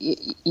because,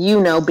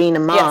 being a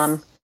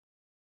mom.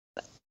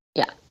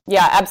 Yes.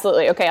 Yeah,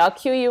 absolutely. Okay, I'll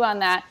cue you on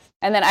that.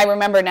 And then I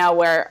remember now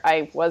where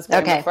I was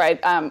going before,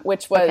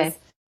 which was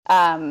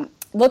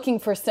looking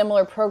for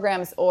similar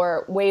programs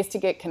or ways to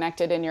get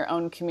connected in your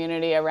own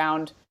community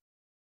around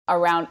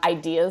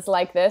ideas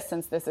like this,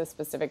 since this is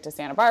specific to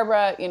Santa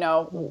Barbara,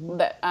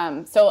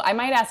 so I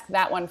might ask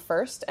that one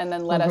first and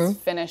then let us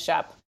finish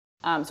up.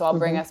 So I'll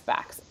bring us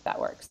back if that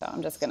works. So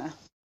I'm just going to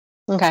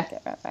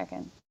get right back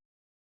in.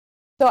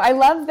 So I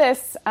love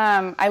this.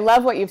 I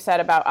love what you've said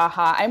about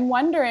AHA. I'm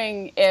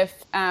wondering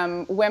if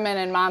women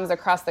and moms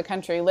across the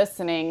country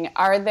listening,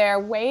 are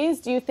there ways,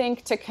 do you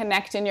think, to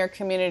connect in your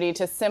community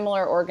to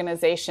similar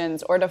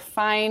organizations or to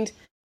find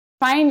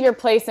your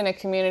place in a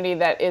community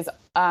that is,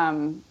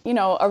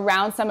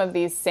 around some of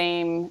these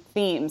same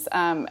themes?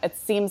 It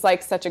seems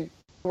like such a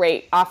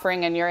great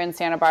offering, and you're in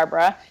Santa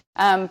Barbara.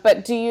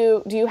 But do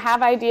you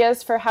have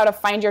ideas for how to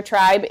find your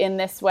tribe in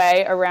this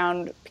way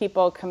around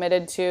people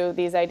committed to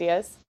these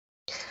ideas?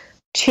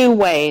 Two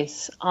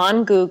ways.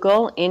 On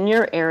Google, in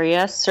your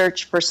area,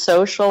 search for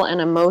social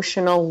and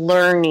emotional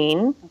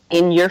learning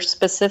in your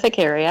specific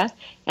area.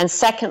 And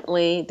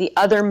secondly, the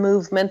other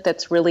movement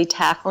that's really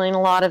tackling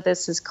a lot of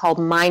this is called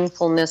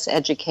mindfulness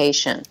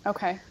education.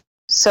 Okay.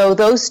 So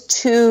those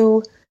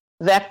two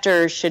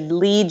vectors should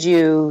lead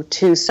you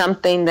to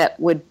something that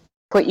would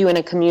put you in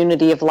a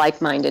community of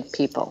like-minded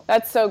people.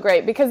 That's so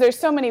great, because there's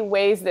so many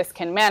ways this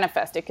can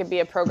manifest. It could be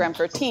a program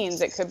for teens.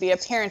 It could be a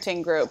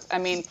parenting group. I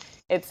mean,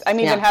 I'm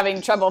even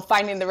having trouble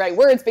finding the right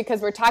words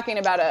because we're talking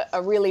about a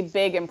really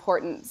big,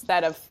 important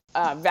set of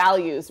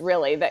values,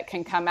 really, that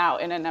can come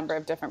out in a number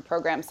of different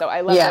programs. So I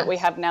love that we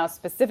have now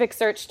specific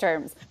search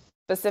terms,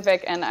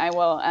 and I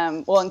will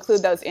we'll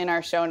include those in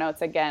our show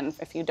notes again.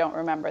 If you don't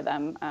remember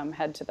them,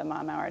 head to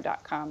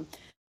themomhour.com.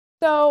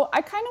 So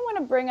I kind of want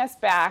to bring us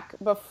back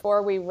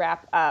before we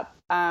wrap up,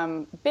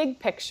 big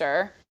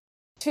picture,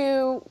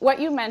 to what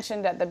you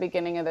mentioned at the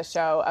beginning of the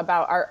show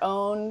about our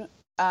own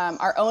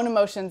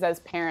emotions as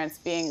parents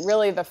being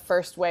really the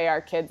first way our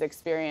kids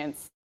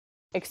experience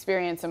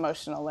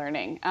emotional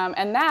learning.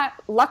 And that,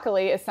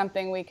 luckily, is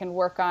something we can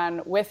work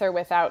on with or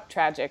without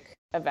tragic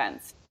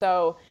events.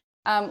 So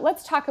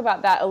let's talk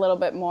about that a little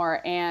bit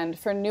more. And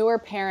for newer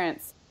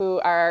parents who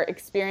are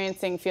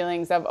experiencing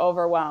feelings of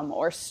overwhelm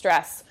or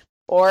stress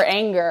or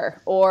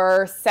anger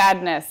or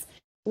sadness,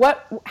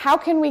 how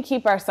can we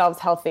keep ourselves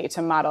healthy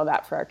to model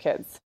that for our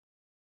kids?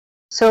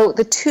 So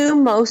the two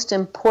most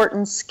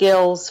important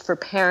skills for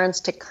parents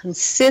to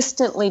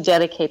consistently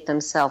dedicate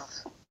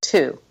themselves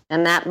to,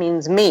 and that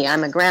means me,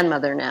 I'm a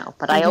grandmother now,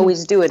 but I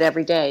always do it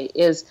every day,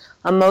 is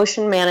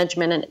emotion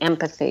management and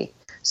empathy.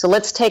 So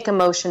let's take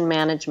emotion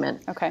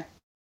management. Okay.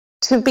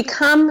 To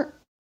become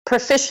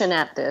proficient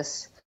at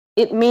this,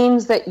 it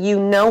means that you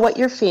know what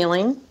you're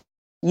feeling,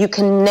 you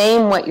can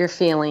name what you're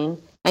feeling,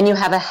 and you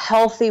have a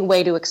healthy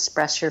way to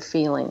express your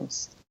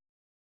feelings.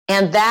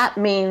 And that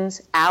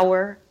means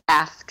hour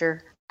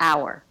after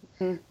hour.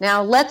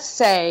 Now, let's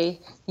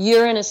say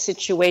you're in a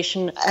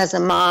situation as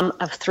a mom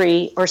of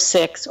 3 or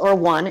 6 or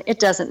 1, it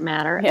doesn't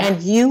matter,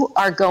 and you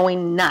are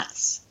going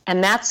nuts.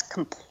 And that's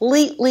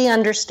completely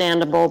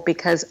understandable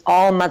because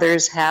all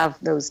mothers have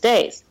those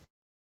days.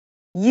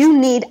 You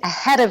need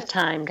ahead of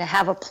time to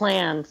have a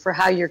plan for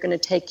how you're going to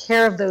take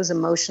care of those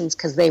emotions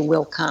because they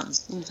will come.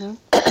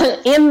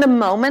 Mm-hmm. In the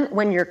moment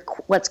when you're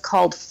what's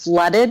called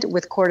flooded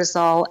with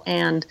cortisol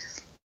and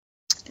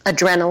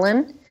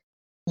adrenaline,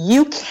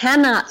 you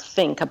cannot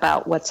think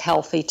about what's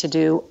healthy to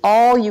do.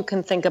 All you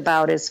can think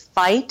about is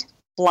fight,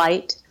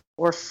 flight,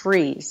 or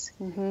freeze.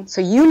 Mm-hmm.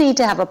 So you need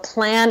to have a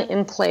plan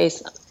in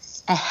place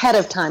ahead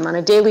of time on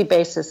a daily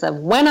basis of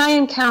when I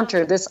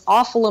encounter this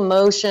awful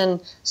emotion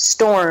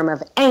storm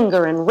of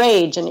anger and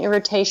rage and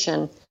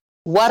irritation,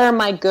 what are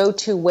my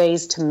go-to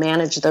ways to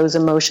manage those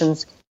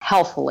emotions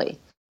healthfully?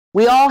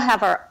 We all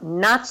have our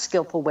not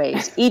skillful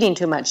ways, eating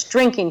too much,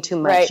 drinking too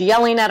much, right.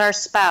 Yelling at our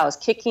spouse,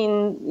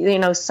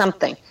 kicking,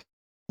 something.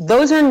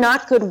 Those are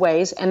not good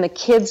ways, and the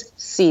kids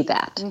see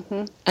that.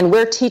 Mm-hmm. And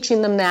we're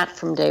teaching them that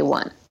from day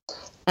one.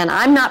 And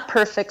I'm not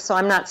perfect, so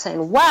I'm not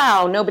saying,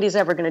 wow, nobody's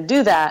ever going to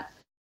do that.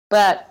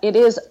 But it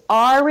is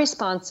our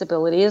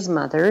responsibility as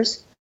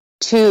mothers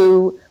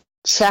to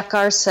check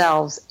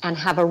ourselves and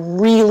have a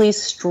really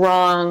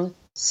strong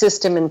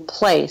system in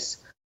place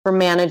for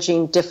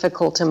managing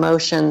difficult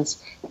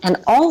emotions, and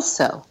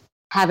also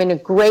having a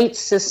great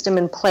system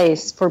in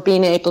place for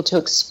being able to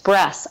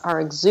express our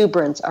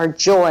exuberance, our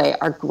joy,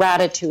 our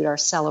gratitude, our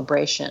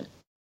celebration.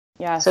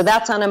 Yeah. So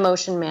that's on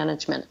emotion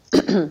management.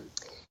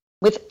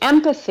 With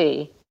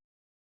empathy,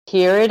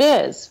 here it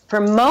is. For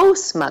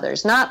most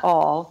mothers, not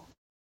all,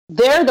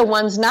 they're the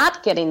ones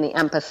not getting the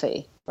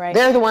empathy. Right.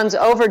 They're the ones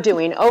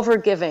overdoing,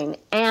 overgiving.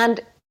 And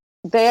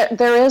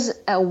there is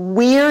a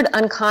weird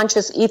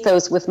unconscious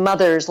ethos with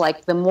mothers,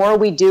 like the more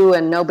we do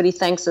and nobody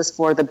thanks us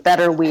for, the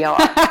better we are.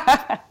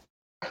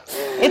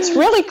 It's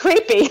really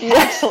creepy,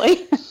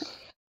 actually.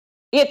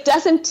 It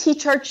doesn't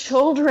teach our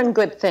children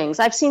good things.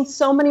 I've seen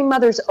so many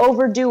mothers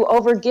overdo,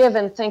 overgive,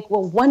 and think,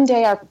 well, one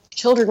day our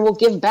children will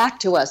give back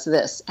to us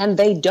this, and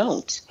they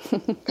don't.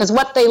 Because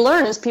what they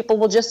learn is people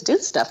will just do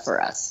stuff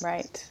for us.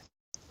 Right.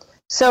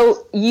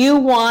 So you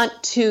want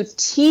to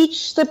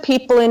teach the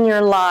people in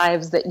your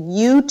lives that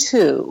you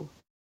too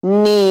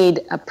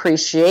need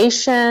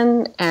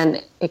appreciation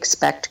and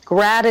expect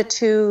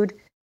gratitude,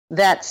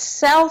 that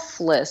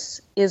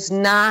selfless is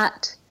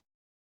not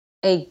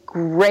a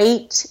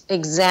great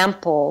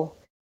example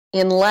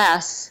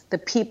unless the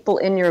people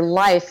in your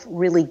life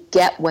really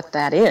get what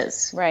that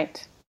is.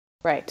 Right,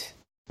 right.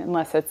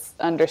 Unless it's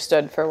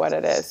understood for what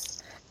it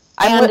is.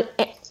 And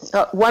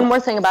one more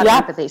thing about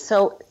empathy.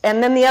 So,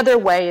 and then the other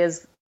way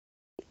is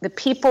the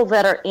people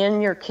that are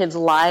in your kids'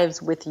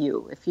 lives with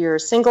you. If you're a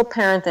single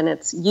parent, then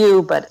it's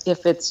you, but if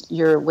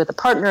you're with a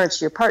partner,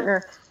 it's your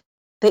partner,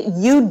 that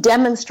you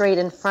demonstrate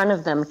in front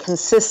of them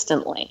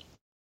consistently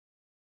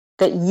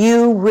that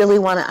you really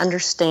want to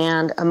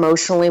understand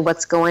emotionally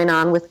what's going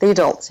on with the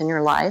adults in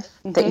your life,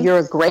 mm-hmm. that you're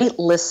a great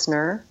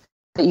listener,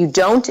 that you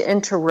don't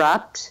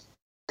interrupt,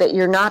 that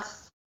you're not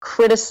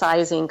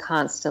criticizing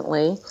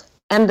constantly,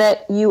 and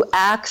that you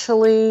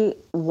actually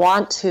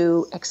want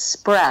to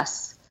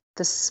express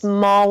the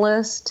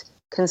smallest,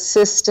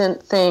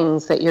 consistent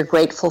things that you're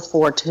grateful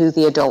for to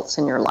the adults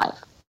in your life.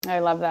 I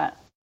love that.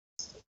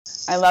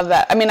 I love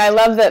that. I mean, I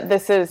love that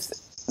this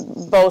is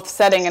both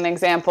setting an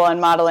example and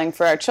modeling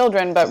for our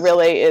children, but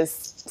really is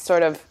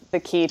sort of the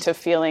key to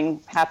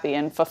feeling happy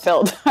and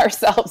fulfilled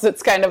ourselves.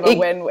 It's kind of a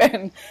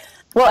win-win.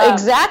 Well,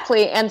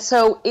 exactly. And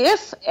so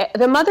if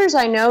the mothers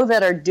I know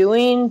that are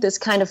doing this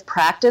kind of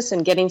practice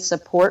and getting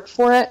support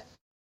for it,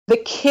 the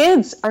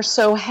kids are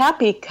so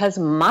happy because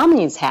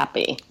mommy's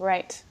happy.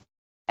 Right.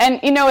 And,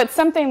 it's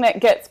something that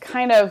gets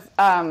kind of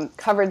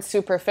covered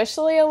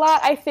superficially a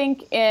lot, I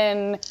think,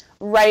 in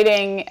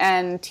writing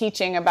and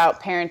teaching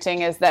about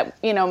parenting is that,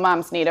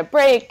 moms need a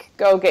break,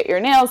 go get your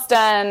nails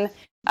done.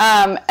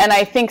 And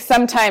I think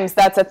sometimes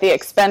that's at the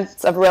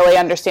expense of really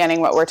understanding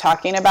what we're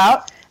talking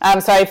about.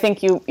 So I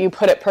think you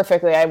put it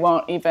perfectly. I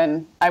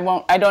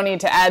don't need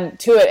to add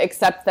to it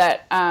except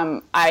that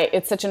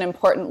it's such an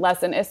important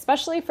lesson,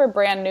 especially for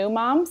brand new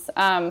moms.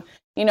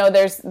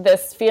 There's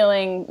this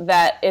feeling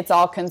that it's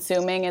all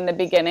consuming in the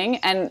beginning.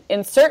 And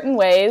in certain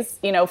ways,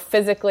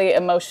 physically,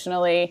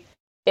 emotionally,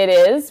 it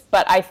is.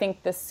 But I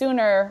think the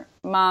sooner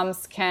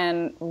moms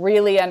can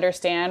really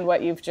understand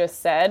what you've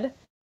just said,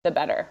 the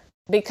better.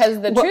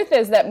 Because the truth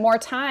is that more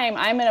time,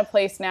 I'm in a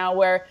place now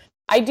where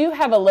I do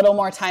have a little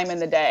more time in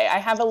the day. I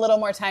have a little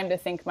more time to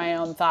think my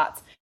own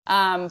thoughts.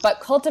 But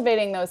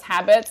cultivating those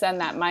habits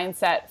and that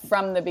mindset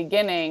from the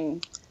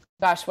beginning,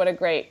 gosh, what a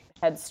great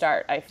head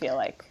start, I feel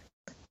like.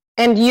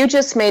 And you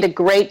just made a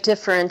great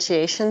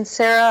differentiation,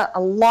 Sarah. A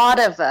lot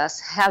of us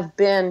have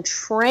been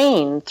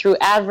trained through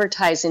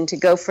advertising to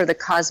go for the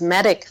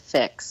cosmetic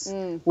fix,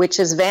 which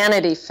is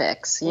vanity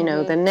fix,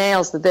 the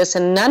nails, the this,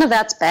 and none of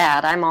that's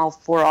bad. I'm all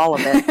for all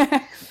of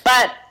it.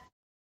 But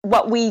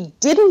what we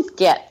didn't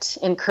get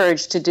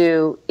encouraged to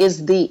do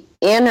is the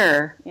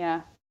inner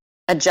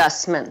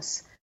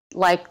adjustments,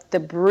 like the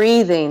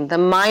breathing, the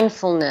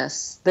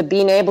mindfulness, the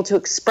being able to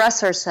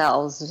express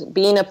ourselves,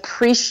 being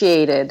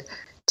appreciated,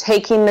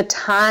 taking the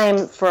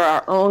time for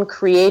our own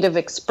creative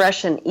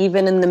expression,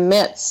 even in the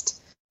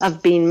midst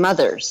of being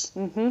mothers.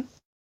 Mm-hmm.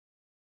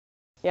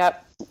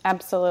 Yep,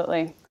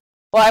 absolutely.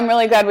 Well, I'm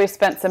really glad we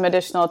spent some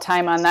additional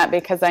time on that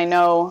because I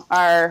know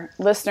our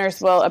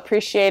listeners will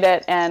appreciate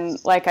it. And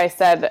like I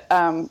said,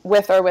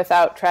 with or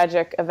without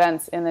tragic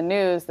events in the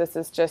news, this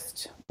is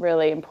just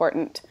really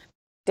important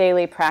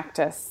daily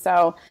practice.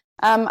 So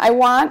I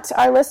want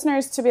our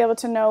listeners to be able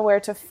to know where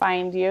to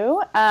find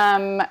you.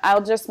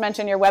 I'll just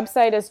mention your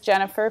website is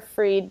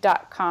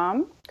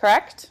jenniferfried.com,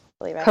 correct?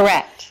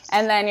 Correct.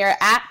 And then you're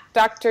at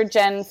Dr.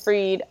 Jen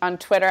Fried on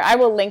Twitter. I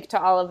will link to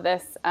all of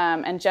this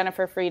and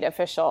Jennifer Fried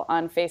Official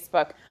on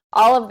Facebook.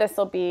 All of this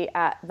will be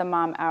at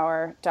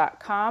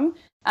themomhour.com.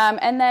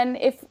 And then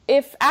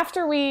if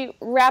after we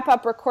wrap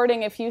up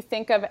recording, if you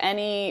think of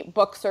any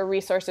books or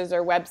resources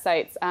or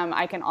websites,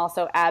 I can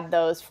also add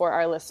those for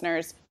our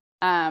listeners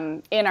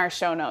in our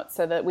show notes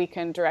so that we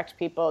can direct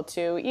people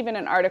to even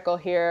an article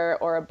here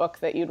or a book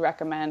that you'd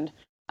recommend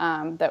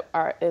that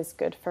is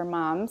good for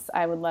moms.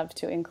 I would love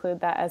to include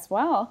that as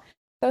well.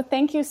 So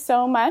thank you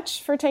so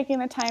much for taking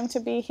the time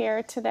to be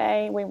here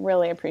today. We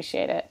really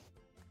appreciate it.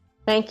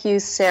 Thank you,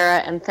 Sarah,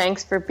 and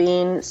thanks for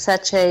being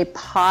such a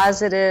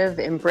positive,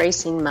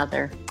 embracing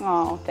mother.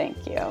 Oh,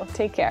 thank you.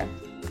 Take care.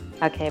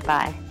 Okay,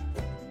 bye.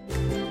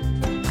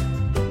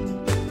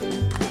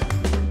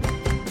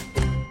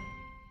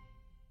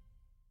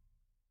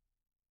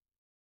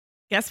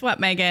 Guess what,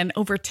 Megan?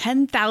 Over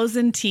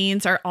 10,000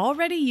 teens are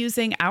already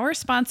using our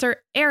sponsor,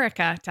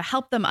 Erica, to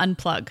help them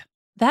unplug.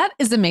 That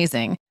is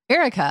amazing.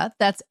 Erica,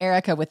 that's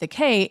Erica with a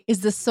K,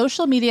 is the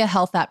social media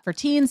health app for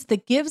teens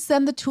that gives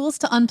them the tools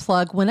to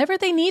unplug whenever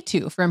they need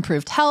to for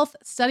improved health,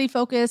 study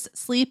focus,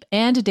 sleep,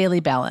 and daily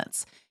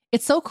balance.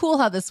 It's so cool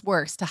how this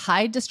works to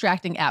hide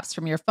distracting apps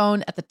from your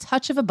phone at the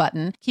touch of a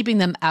button, keeping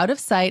them out of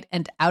sight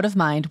and out of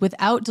mind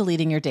without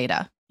deleting your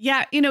data.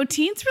 Yeah,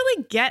 teens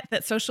really get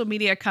that social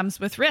media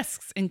comes with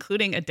risks,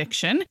 including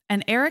addiction,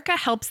 and Erica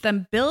helps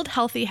them build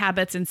healthy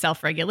habits and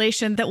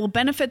self-regulation that will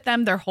benefit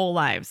them their whole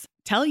lives.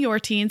 Tell your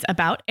teens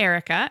about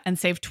Erica and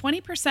save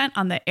 20%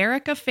 on the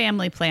Erica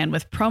family plan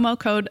with promo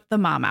code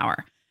TheMomHour.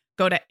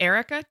 Go to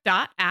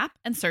erica.app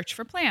and search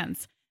for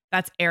plans.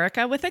 That's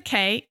Erica with a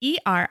K,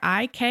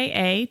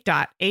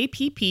 ERIKA.app,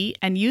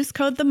 and use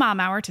code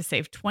TheMomHour to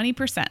save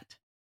 20%.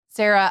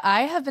 Sarah,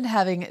 I have been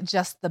having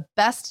just the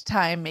best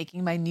time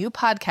making my new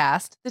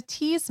podcast, The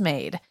Teas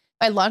Made.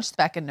 I launched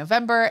back in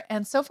November,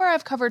 and so far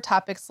I've covered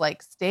topics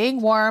like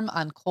staying warm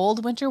on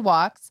cold winter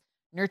walks,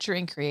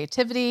 nurturing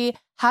creativity,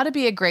 how to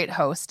be a great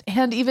host,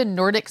 and even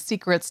Nordic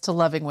secrets to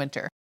loving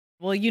winter.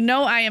 Well,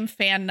 I am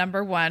fan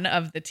number one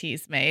of The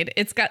Teas Made.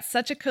 It's got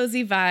such a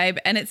cozy vibe,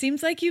 and it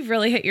seems like you've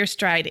really hit your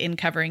stride in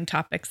covering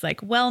topics like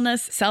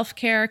wellness,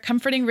 self-care,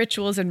 comforting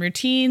rituals and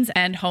routines,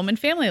 and home and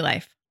family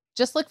life.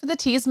 Just look for The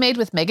Teas Made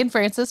with Megan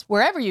Francis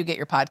wherever you get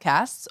your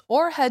podcasts,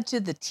 or head to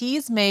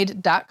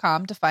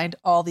theteasmade.com to find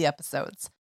all the episodes.